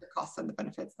Yeah. the costs and the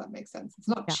benefits. That makes sense. It's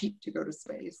not Yeah. cheap to go to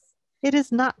space. It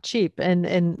is not cheap. And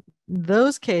in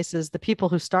those cases, the people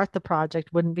who start the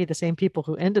project wouldn't be the same people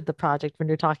who ended the project when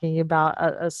you're talking about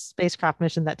a spacecraft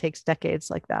mission that takes decades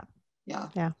like that. Yeah,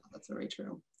 Yeah. that's very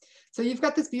true. So you've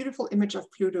got this beautiful image of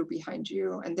Pluto behind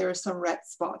you, and there are some red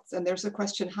spots. And there's a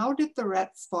question, how did the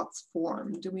red spots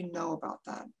form? Do we know about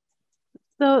that?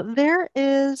 So there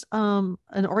is an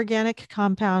organic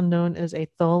compound known as a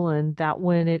tholin that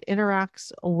when it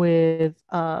interacts with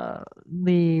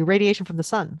the radiation from the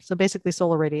sun, so basically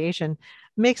solar radiation,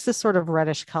 makes this sort of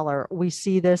reddish color. We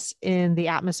see this in the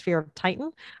atmosphere of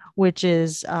Titan, which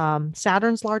is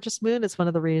Saturn's largest moon. It's one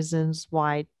of the reasons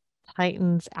why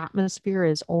Titan's atmosphere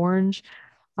is orange.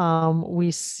 We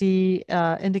see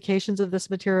indications of this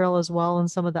material as well in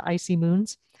some of the icy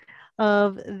moons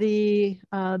of the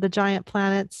giant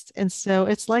planets, and so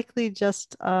it's likely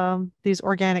just these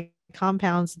organic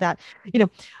compounds that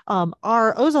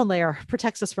our ozone layer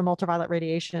protects us from ultraviolet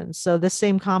radiation. So this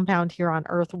same compound here on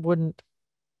Earth wouldn't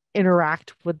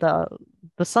interact with the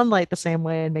sunlight the same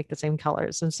way and make the same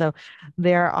colors. And so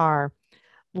there are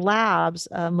labs,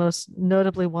 most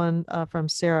notably one from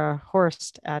Sarah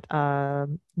Horst at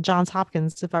Johns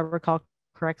Hopkins, if I recall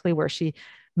correctly, where she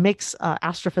makes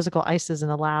astrophysical ices in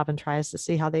a lab and tries to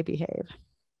see how they behave.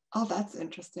 Oh, that's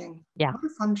interesting. Yeah. What a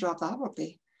fun job that would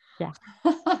be. Yeah.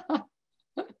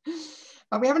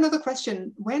 We have another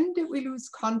question. When did we lose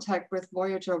contact with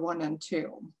Voyager 1 and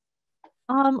 2?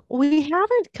 We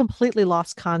haven't completely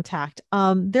lost contact.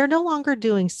 They're no longer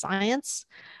doing science,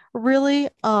 really.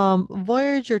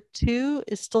 Voyager 2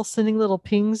 is still sending little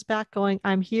pings back going,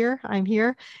 I'm here, I'm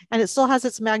here. And it still has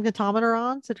its magnetometer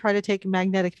on to try to take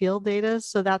magnetic field data.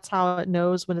 So that's how it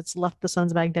knows when it's left the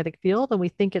sun's magnetic field. And we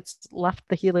think it's left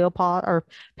the heliopause or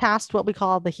past what we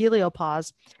call the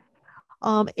heliopause.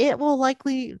 It will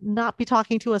likely not be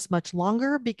talking to us much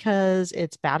longer because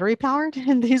it's battery powered,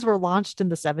 and these were launched in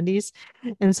the 70s.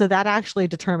 And so that actually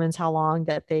determines how long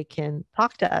that they can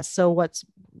talk to us. So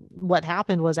what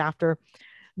happened was after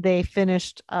they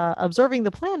finished observing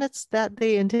the planets that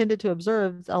they intended to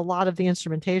observe, a lot of the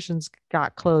instrumentations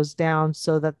got closed down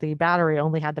so that the battery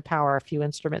only had to power a few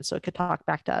instruments so it could talk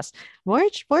back to us.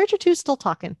 Voyager 2 is still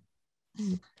talking.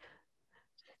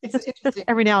 It's just interesting.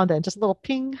 Every now and then, just a little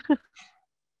ping.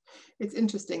 It's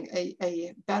interesting,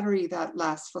 a battery that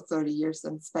lasts for 30 years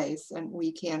in space, and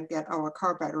we can get our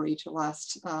car battery to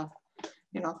last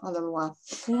a little while.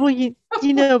 Well,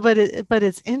 but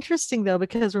it's interesting though,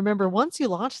 because remember, once you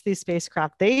launch these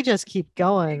spacecraft, they just keep They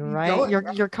going, keep right?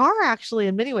 going. Your car actually,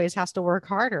 in many ways, has to work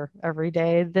harder every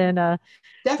day than uh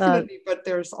Definitely, but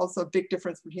there's also a big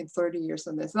difference between 30 years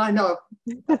and this. And I know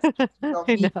that's I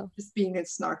me know. just being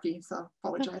snarky, so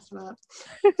apologize for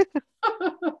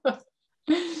that.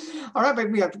 All right,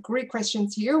 but we have great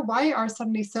questions here. Why are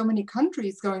suddenly so many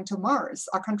countries going to Mars?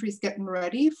 Are countries getting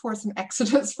ready for some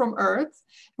exodus from Earth?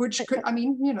 Which could, or I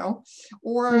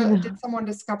did know. someone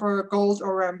discover gold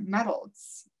or rare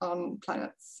metals on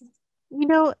planets? You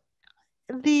know,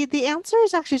 the answer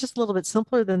is actually just a little bit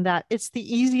simpler than that. It's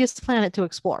the easiest planet to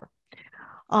explore.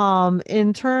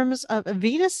 In terms of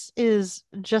Venus is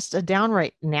just a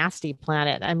downright nasty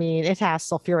planet. I mean, it has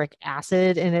sulfuric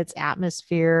acid in its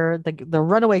atmosphere. The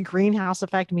runaway greenhouse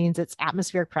effect means its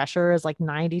atmospheric pressure is like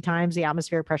 90 times the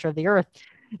atmospheric pressure of the Earth.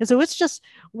 And so it's just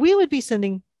we would be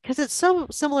sending because it's so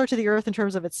similar to the Earth in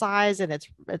terms of its size and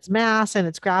its mass and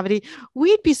its gravity.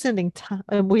 We'd be sending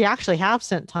and we actually have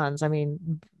sent tons. I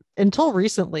mean, until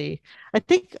recently, I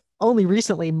think only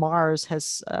recently Mars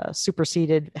has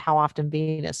superseded how often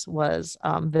Venus was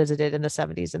visited in the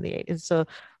 70s and the 80s. So,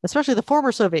 especially the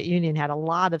former Soviet Union had a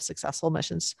lot of successful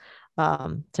missions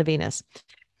to Venus.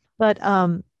 But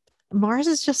Mars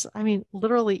is just, I mean,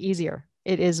 literally easier.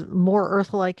 It is more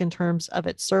Earth-like in terms of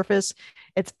its surface.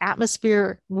 Its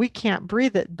atmosphere, we can't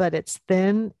breathe it, but it's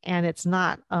thin and it's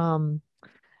not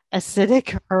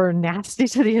acidic or nasty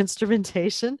to the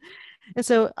instrumentation. And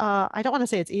so I don't want to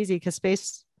say it's easy because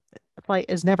space flight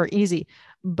is never easy,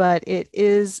 but it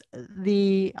is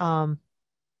the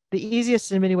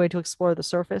easiest in many way to explore the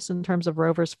surface in terms of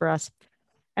rovers for us.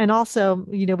 And also,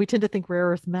 we tend to think rare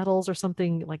earth metals or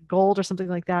something like gold or something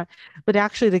like that, but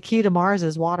actually the key to Mars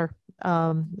is water.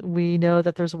 We know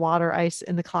that there's water ice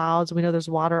in the clouds. We know there's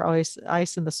water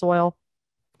ice in the soil.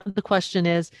 The question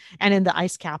is, and in the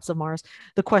ice caps of Mars,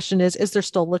 the question is there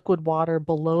still liquid water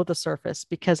below the surface?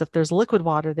 Because if there's liquid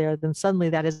water there, then suddenly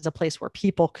that is a place where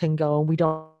people can go and we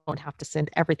don't have to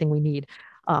send everything we need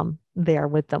there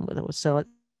with them. So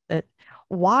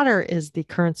water is the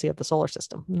currency of the solar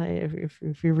system,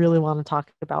 if you really want to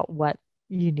talk about what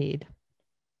you need.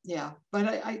 Yeah,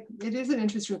 but it is an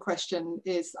interesting question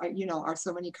is, are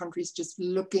so many countries just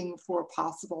looking for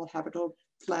possible habitable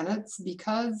planets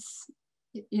because,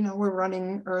 we're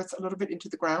running Earth a little bit into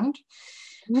the ground?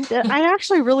 I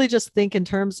actually really just think in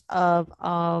terms of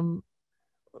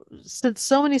since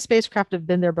so many spacecraft have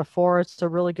been there before, it's a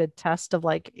really good test of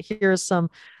like, here's some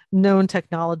known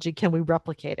technology. Can we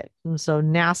replicate it? And so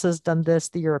NASA's done this,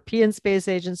 the European Space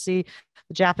Agency,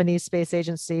 the Japanese Space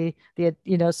Agency,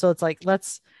 so it's like,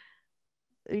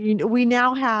 we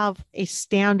now have a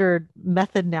standard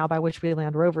method now by which we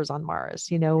land rovers on Mars.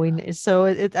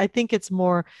 I think it's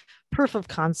more proof of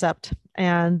concept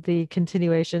and the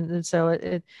continuation. And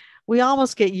so we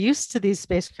almost get used to these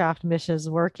spacecraft missions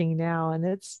working now, and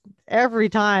it's every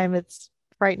time it's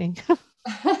frightening.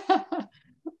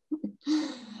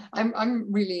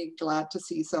 I'm really glad to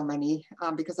see so many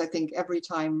because I think every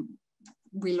time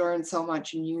we learn so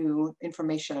much new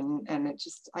information, and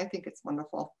I think it's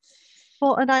wonderful.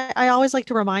 Well, and I always like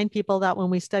to remind people that when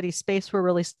we study space, we're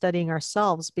really studying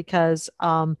ourselves because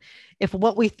if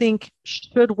what we think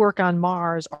should work on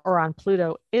Mars or on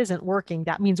Pluto isn't working,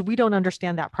 that means we don't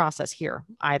understand that process here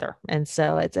either. And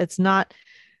so it's not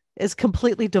as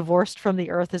completely divorced from the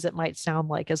Earth as it might sound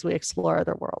like as we explore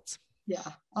other worlds. Yeah,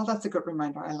 oh, that's a good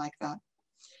reminder. I like that.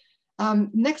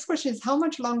 Next question is, how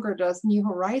much longer does New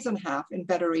Horizon have in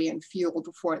battery and fuel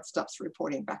before it stops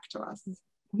reporting back to us?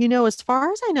 As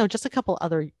far as I know, just a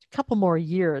couple more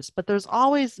years, but there's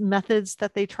always methods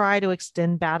that they try to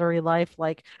extend battery life,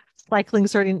 like cycling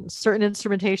certain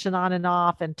instrumentation on and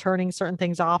off and turning certain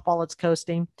things off while it's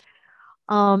coasting.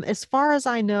 As far as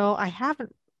I know,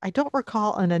 I don't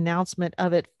recall an announcement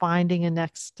of it finding a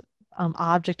next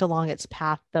object along its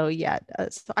path though yet.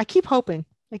 So I keep hoping.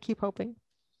 I keep hoping.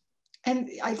 And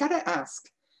I gotta ask,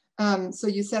 so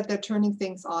you said they're turning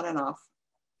things on and off.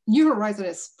 New Horizon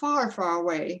is far, far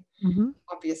away,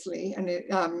 obviously, and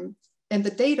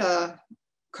the data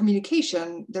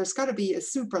communication, there's got to be a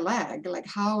super lag. Like,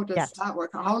 how does Yes. that work?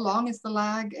 How long is the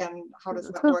lag, and how does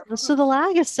that work? So the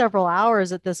lag is several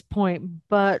hours at this point,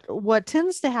 but what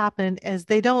tends to happen is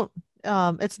they don't,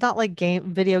 it's not like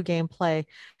video game play.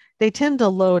 They tend to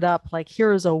load up like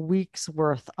here's a week's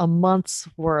worth, a month's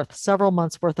worth, several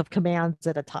months worth of commands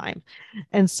at a time.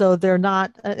 And so they're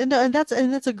not, and that's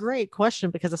a great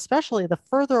question because especially the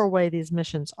further away these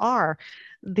missions are,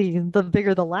 the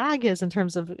bigger the lag is in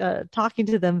terms of talking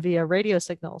to them via radio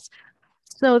signals.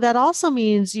 So that also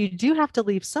means you do have to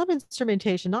leave some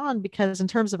instrumentation on because in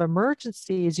terms of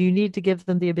emergencies, you need to give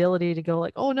them the ability to go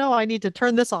like, oh no, I need to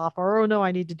turn this off, or oh no,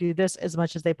 I need to do this as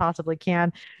much as they possibly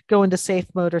can, go into safe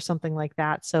mode or something like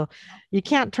that. So you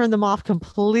can't turn them off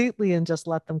completely and just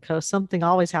let them coast. Something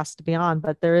always has to be on,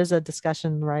 but there is a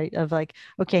discussion, right, of like,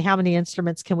 okay, how many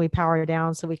instruments can we power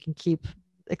down so we can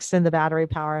extend the battery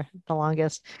power the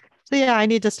longest? So yeah, I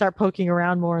need to start poking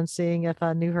around more and seeing if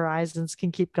New Horizons can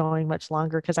keep going much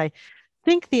longer because I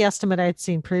think the estimate I'd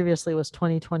seen previously was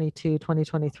 2022,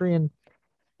 2023, and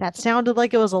that sounded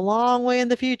like it was a long way in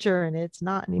the future, and it's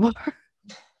not anymore.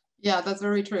 Yeah, that's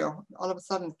very true. All of a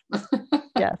sudden,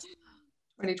 Yes.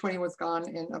 2020 was gone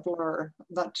in a blur.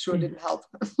 That sure Yeah, didn't help.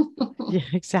 yeah,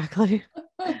 exactly.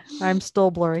 I'm still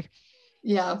blurry.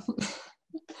 Yeah.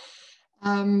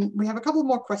 We have a couple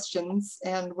more questions,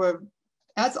 and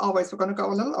as always, we're going to go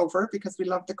a little over because we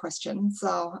love the questions.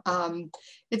 So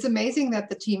it's amazing that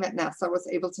the team at NASA was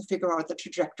able to figure out the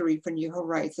trajectory for New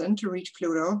Horizon to reach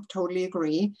Pluto, totally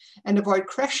agree, and avoid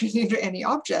crashing into any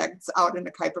objects out in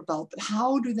the Kuiper Belt. But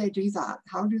how do they do that?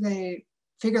 How do they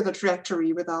figure the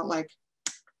trajectory without like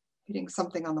hitting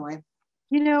something on the way?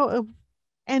 You know,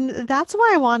 and that's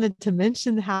why I wanted to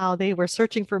mention how they were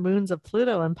searching for moons of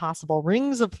Pluto and possible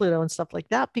rings of Pluto and stuff like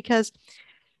that, because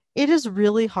it is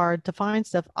really hard to find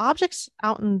stuff. Objects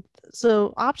in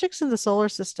the solar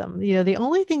system, the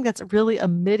only thing that's really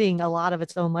emitting a lot of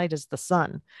its own light is the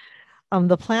sun.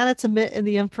 The planets emit in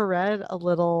the infrared a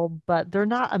little, but they're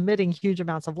not emitting huge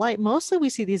amounts of light. Mostly we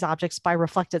see these objects by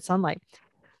reflected sunlight.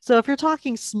 So if you're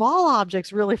talking small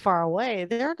objects really far away,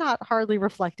 they're not hardly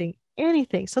reflecting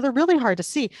anything. So they're really hard to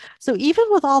see. So even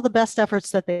with all the best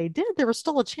efforts that they did, there was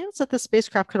still a chance that the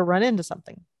spacecraft could have run into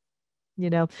something. You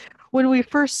know, when we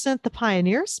first sent the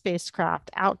Pioneer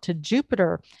spacecraft out to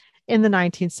Jupiter in the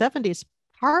 1970s,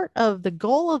 part of the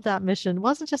goal of that mission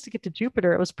wasn't just to get to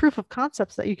Jupiter, it was proof of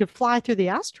concepts that you could fly through the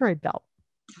asteroid belt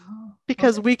Oh,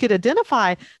 because okay. we could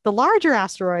identify the larger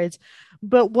asteroids,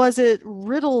 but was it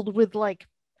riddled with like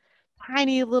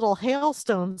tiny little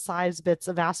hailstone size bits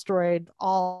of asteroid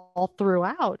all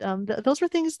throughout? Those were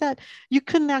things that you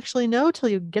couldn't actually know till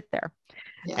you get there.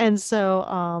 Yeah. And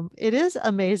so it is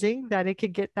amazing that it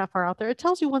could get that far out there. It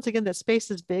tells you once again that space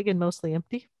is big and mostly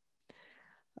empty.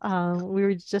 We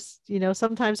were just,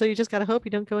 sometimes so you just got to hope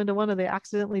you don't go into one of the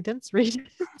accidentally dense regions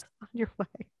on your way.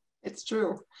 It's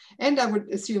true. And I would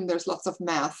assume there's lots of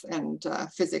math and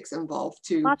physics involved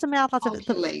to Lots of math, lots of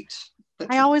calculate the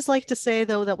I always like to say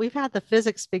though that we've had the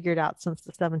physics figured out since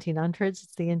the 1700s.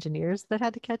 It's the engineers that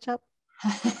had to catch up.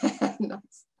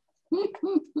 Nice.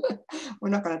 We're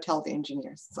not going to tell the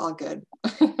engineers. It's all good.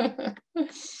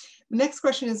 The next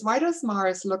question is, why does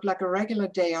Mars look like a regular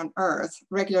day on Earth?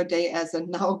 Regular day as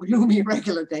in now gloomy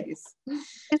regular days. Isn't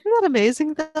that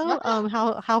amazing Yeah, though?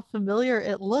 How familiar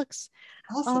it looks.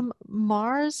 awesome.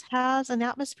 Mars has an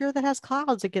atmosphere that has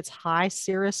clouds. It gets high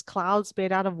cirrus clouds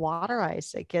made out of water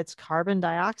ice. It gets carbon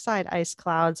dioxide ice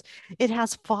clouds. It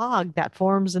has fog that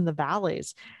forms in the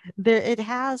valleys.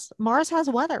 Mars has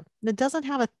weather. It doesn't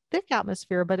have a thick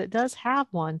atmosphere, but it does have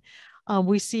one.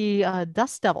 We see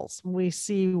dust devils. We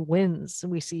see winds.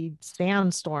 We see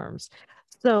sandstorms.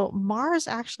 So Mars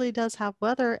actually does have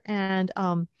weather and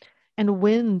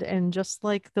wind, and just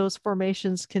like those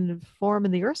formations can form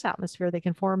in the Earth's atmosphere, they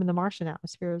can form in the Martian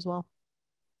atmosphere as well.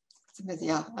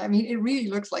 Yeah, I mean, it really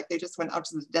looks like they just went out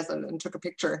to the desert and took a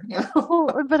picture.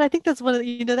 Well, but I think that's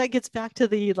that gets back to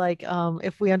the like,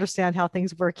 if we understand how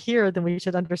things work here, then we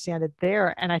should understand it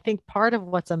there. And I think part of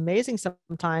what's amazing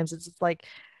sometimes is it's like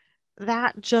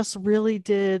that just really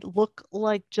did look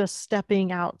like just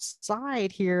stepping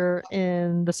outside here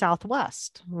in the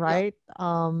Southwest, Yeah,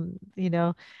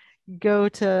 right? Go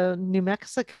to New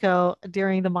Mexico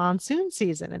during the monsoon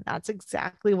season, and that's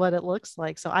exactly what it looks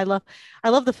like. So I love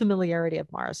the familiarity of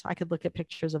Mars. I could look at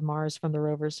pictures of Mars from the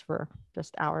rovers for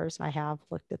just hours. I have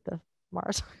looked at the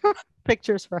Mars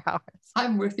pictures for hours.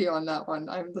 I'm with you on that one.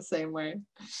 I'm the same way.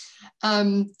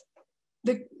 Um,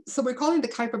 so we're calling the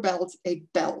Kuiper Belt a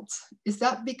belt. Is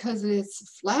that because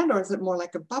it's flat, or is it more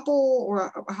like a bubble,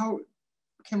 or how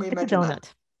can we It's a imagine that?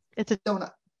 donut. It's a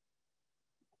Donut.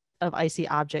 of icy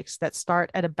objects that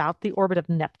start at about the orbit of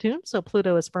Neptune. So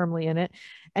Pluto is firmly in it.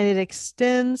 And it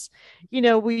extends,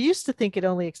 we used to think it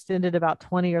only extended about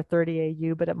 20 or 30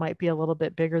 AU, but it might be a little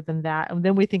bit bigger than that. And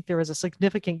then we think there is a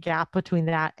significant gap between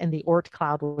that and the Oort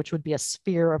cloud, which would be a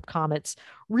sphere of comets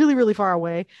really, really far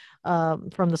away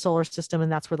from the solar system.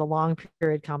 And that's where the long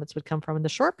period comets would come from. And the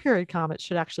short period comets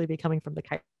should actually be coming from the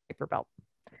Kuiper Belt.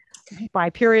 Okay.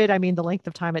 By period, I mean the length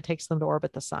of time it takes them to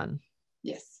orbit the sun.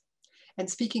 Yes. And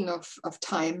speaking of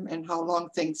time and how long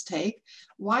things take,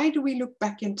 why do we look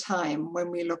back in time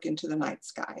when we look into the night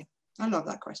sky? I love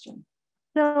that question.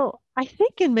 So I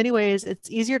think in many ways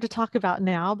it's easier to talk about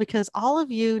now because all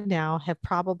of you now have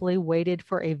probably waited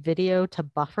for a video to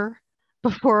buffer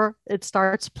before it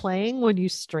starts playing when you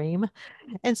stream.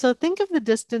 And so think of the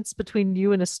distance between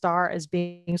you and a star as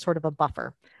being sort of a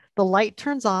buffer. The light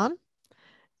turns on,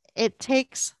 it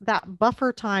takes that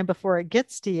buffer time before it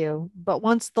gets to you, but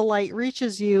once the light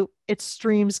reaches you, it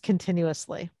streams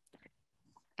continuously.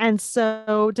 And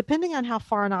so, depending on how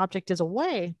far an object is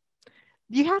away,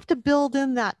 you have to build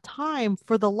in that time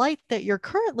for the light that you're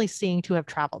currently seeing to have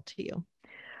traveled to you.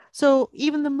 So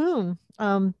even the moon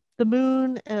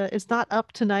is not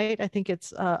up tonight. I think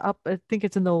it's up. I think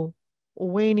it's in the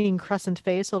waning crescent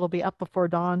phase, so it'll be up before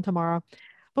dawn tomorrow.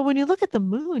 But when you look at the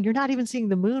moon, you're not even seeing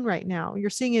the moon right now. You're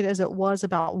seeing it as it was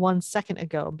about 1 second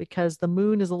ago, because the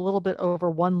moon is a little bit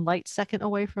over 1 light second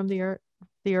away from the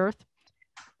Earth.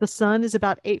 The sun is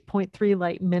about 8.3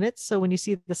 light minutes. So when you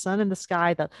see the sun in the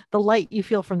sky, the light you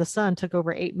feel from the sun took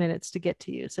over 8 minutes to get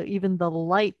to you. So even the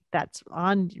light that's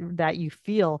on that you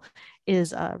feel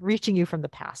is reaching you from the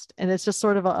past. And it's just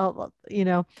sort of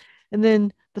and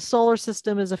then the solar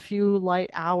system is a few light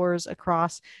hours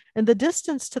across. And the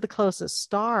distance to the closest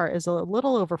star is a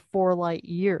little over 4 light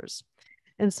years.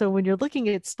 And so when you're looking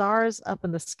at stars up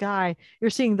in the sky, you're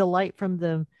seeing the light from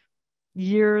them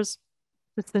years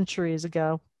to centuries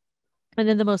ago. And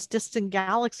in the most distant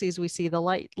galaxies we see, the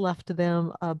light left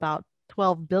them about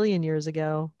 12 billion years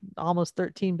ago, almost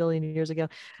 13 billion years ago.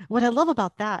 What I love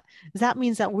about that is that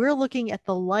means that we're looking at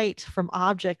the light from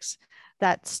objects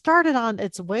that started on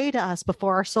its way to us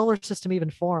before our solar system even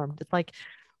formed. It's like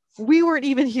we weren't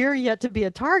even here yet to be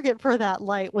a target for that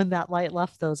light when that light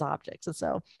left those objects. And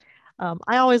so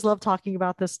I always love talking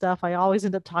about this stuff. I always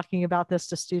end up talking about this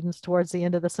to students towards the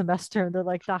end of the semester, and they're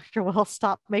like, Dr. Will,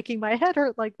 stop making my head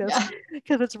hurt like this, Yeah,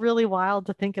 because it's really wild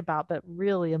to think about, but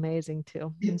really amazing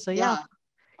too. And so, yeah,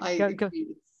 yeah, I go, agree.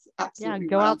 It's yeah, absolutely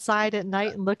go wild. outside at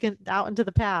night and out into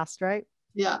the past, right?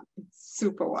 Yeah, it's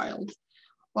super wild.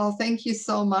 Well, thank you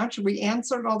so much. We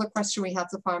answered all the questions we had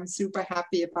so far. I'm super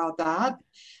happy about that.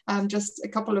 Just a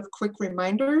couple of quick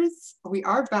reminders. We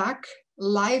are back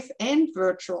live and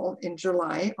virtual in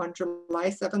July. On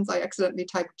July 7th, I accidentally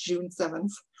typed June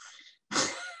 7th.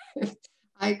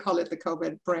 I call it the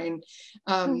COVID brain.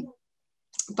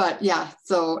 But yeah,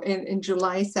 so in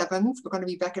July 7th, we're going to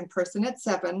be back in person at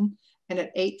 7. And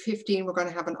at 8:15, we're going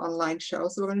to have an online show.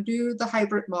 So we're going to do the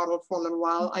hybrid model for a little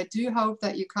while. I do hope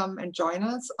that you come and join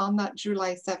us on that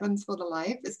July 7th for the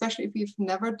live, especially if you've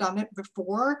never done it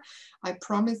before. I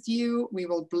promise you, we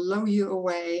will blow you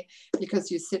away because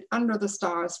you sit under the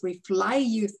stars. We fly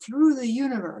you through the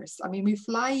universe. I mean, we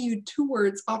fly you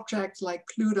towards objects like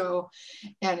Pluto,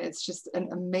 and it's just an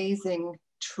amazing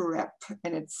trip.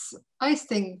 And it's, I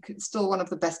think, still one of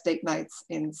the best date nights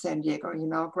in San Diego. You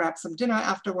know, grab some dinner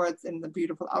afterwards in the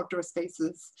beautiful outdoor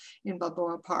spaces in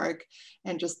Balboa Park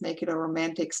and just make it a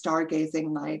romantic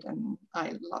stargazing night. And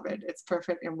I love it. It's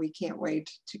perfect. And we can't wait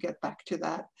to get back to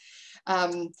that.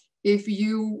 If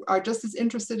you are just as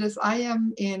interested as I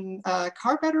am in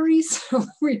car batteries, I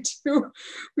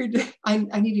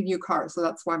need a new car. So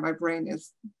that's why my brain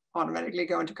is automatically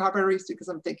going to car batteries, because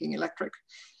I'm thinking electric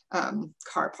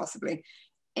car possibly.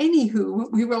 Anywho,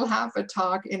 we will have a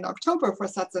talk in October for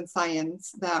Sats and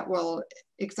Science that will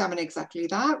examine exactly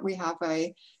that. We have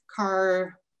a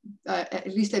car, at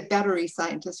least a battery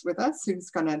scientist with us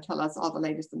who's going to tell us all the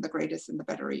latest and the greatest in the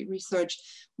battery research.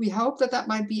 We hope that that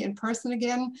might be in person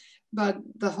again, but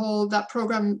that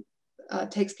program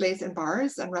takes place in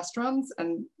bars and restaurants,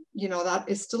 and you know that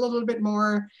is still a little bit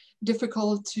more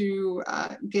difficult to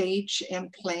gauge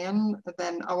and plan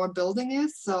than our building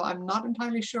is. So I'm not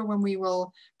entirely sure when we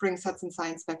will bring Sats and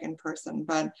Science back in person,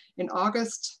 but in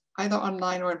August, either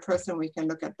online or in person, we can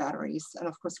look at batteries. And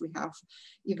of course we have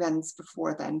events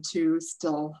before then too,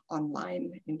 still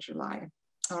online in July.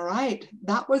 All right,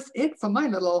 that was it for my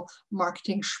little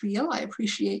marketing spiel. I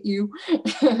appreciate you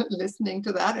listening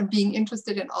to that and being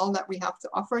interested in all that we have to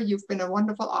offer. You've been a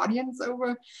wonderful audience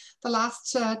over the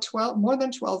last more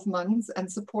than 12 months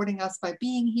and supporting us by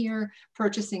being here,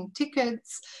 purchasing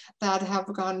tickets that have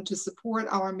gone to support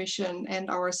our mission and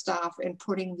our staff in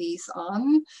putting these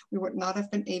on. We would not have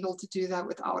been able to do that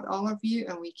without all of you,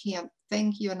 and we can't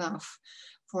thank you enough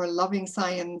for loving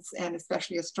science and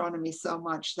especially astronomy so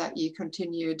much that you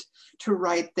continued to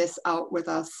write this out with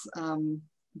us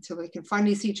until we can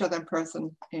finally see each other in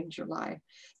person in July.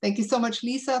 Thank you so much,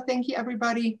 Lisa. Thank you,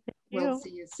 everybody. Thank We'll you.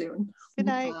 see you soon. Good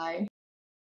night. Bye.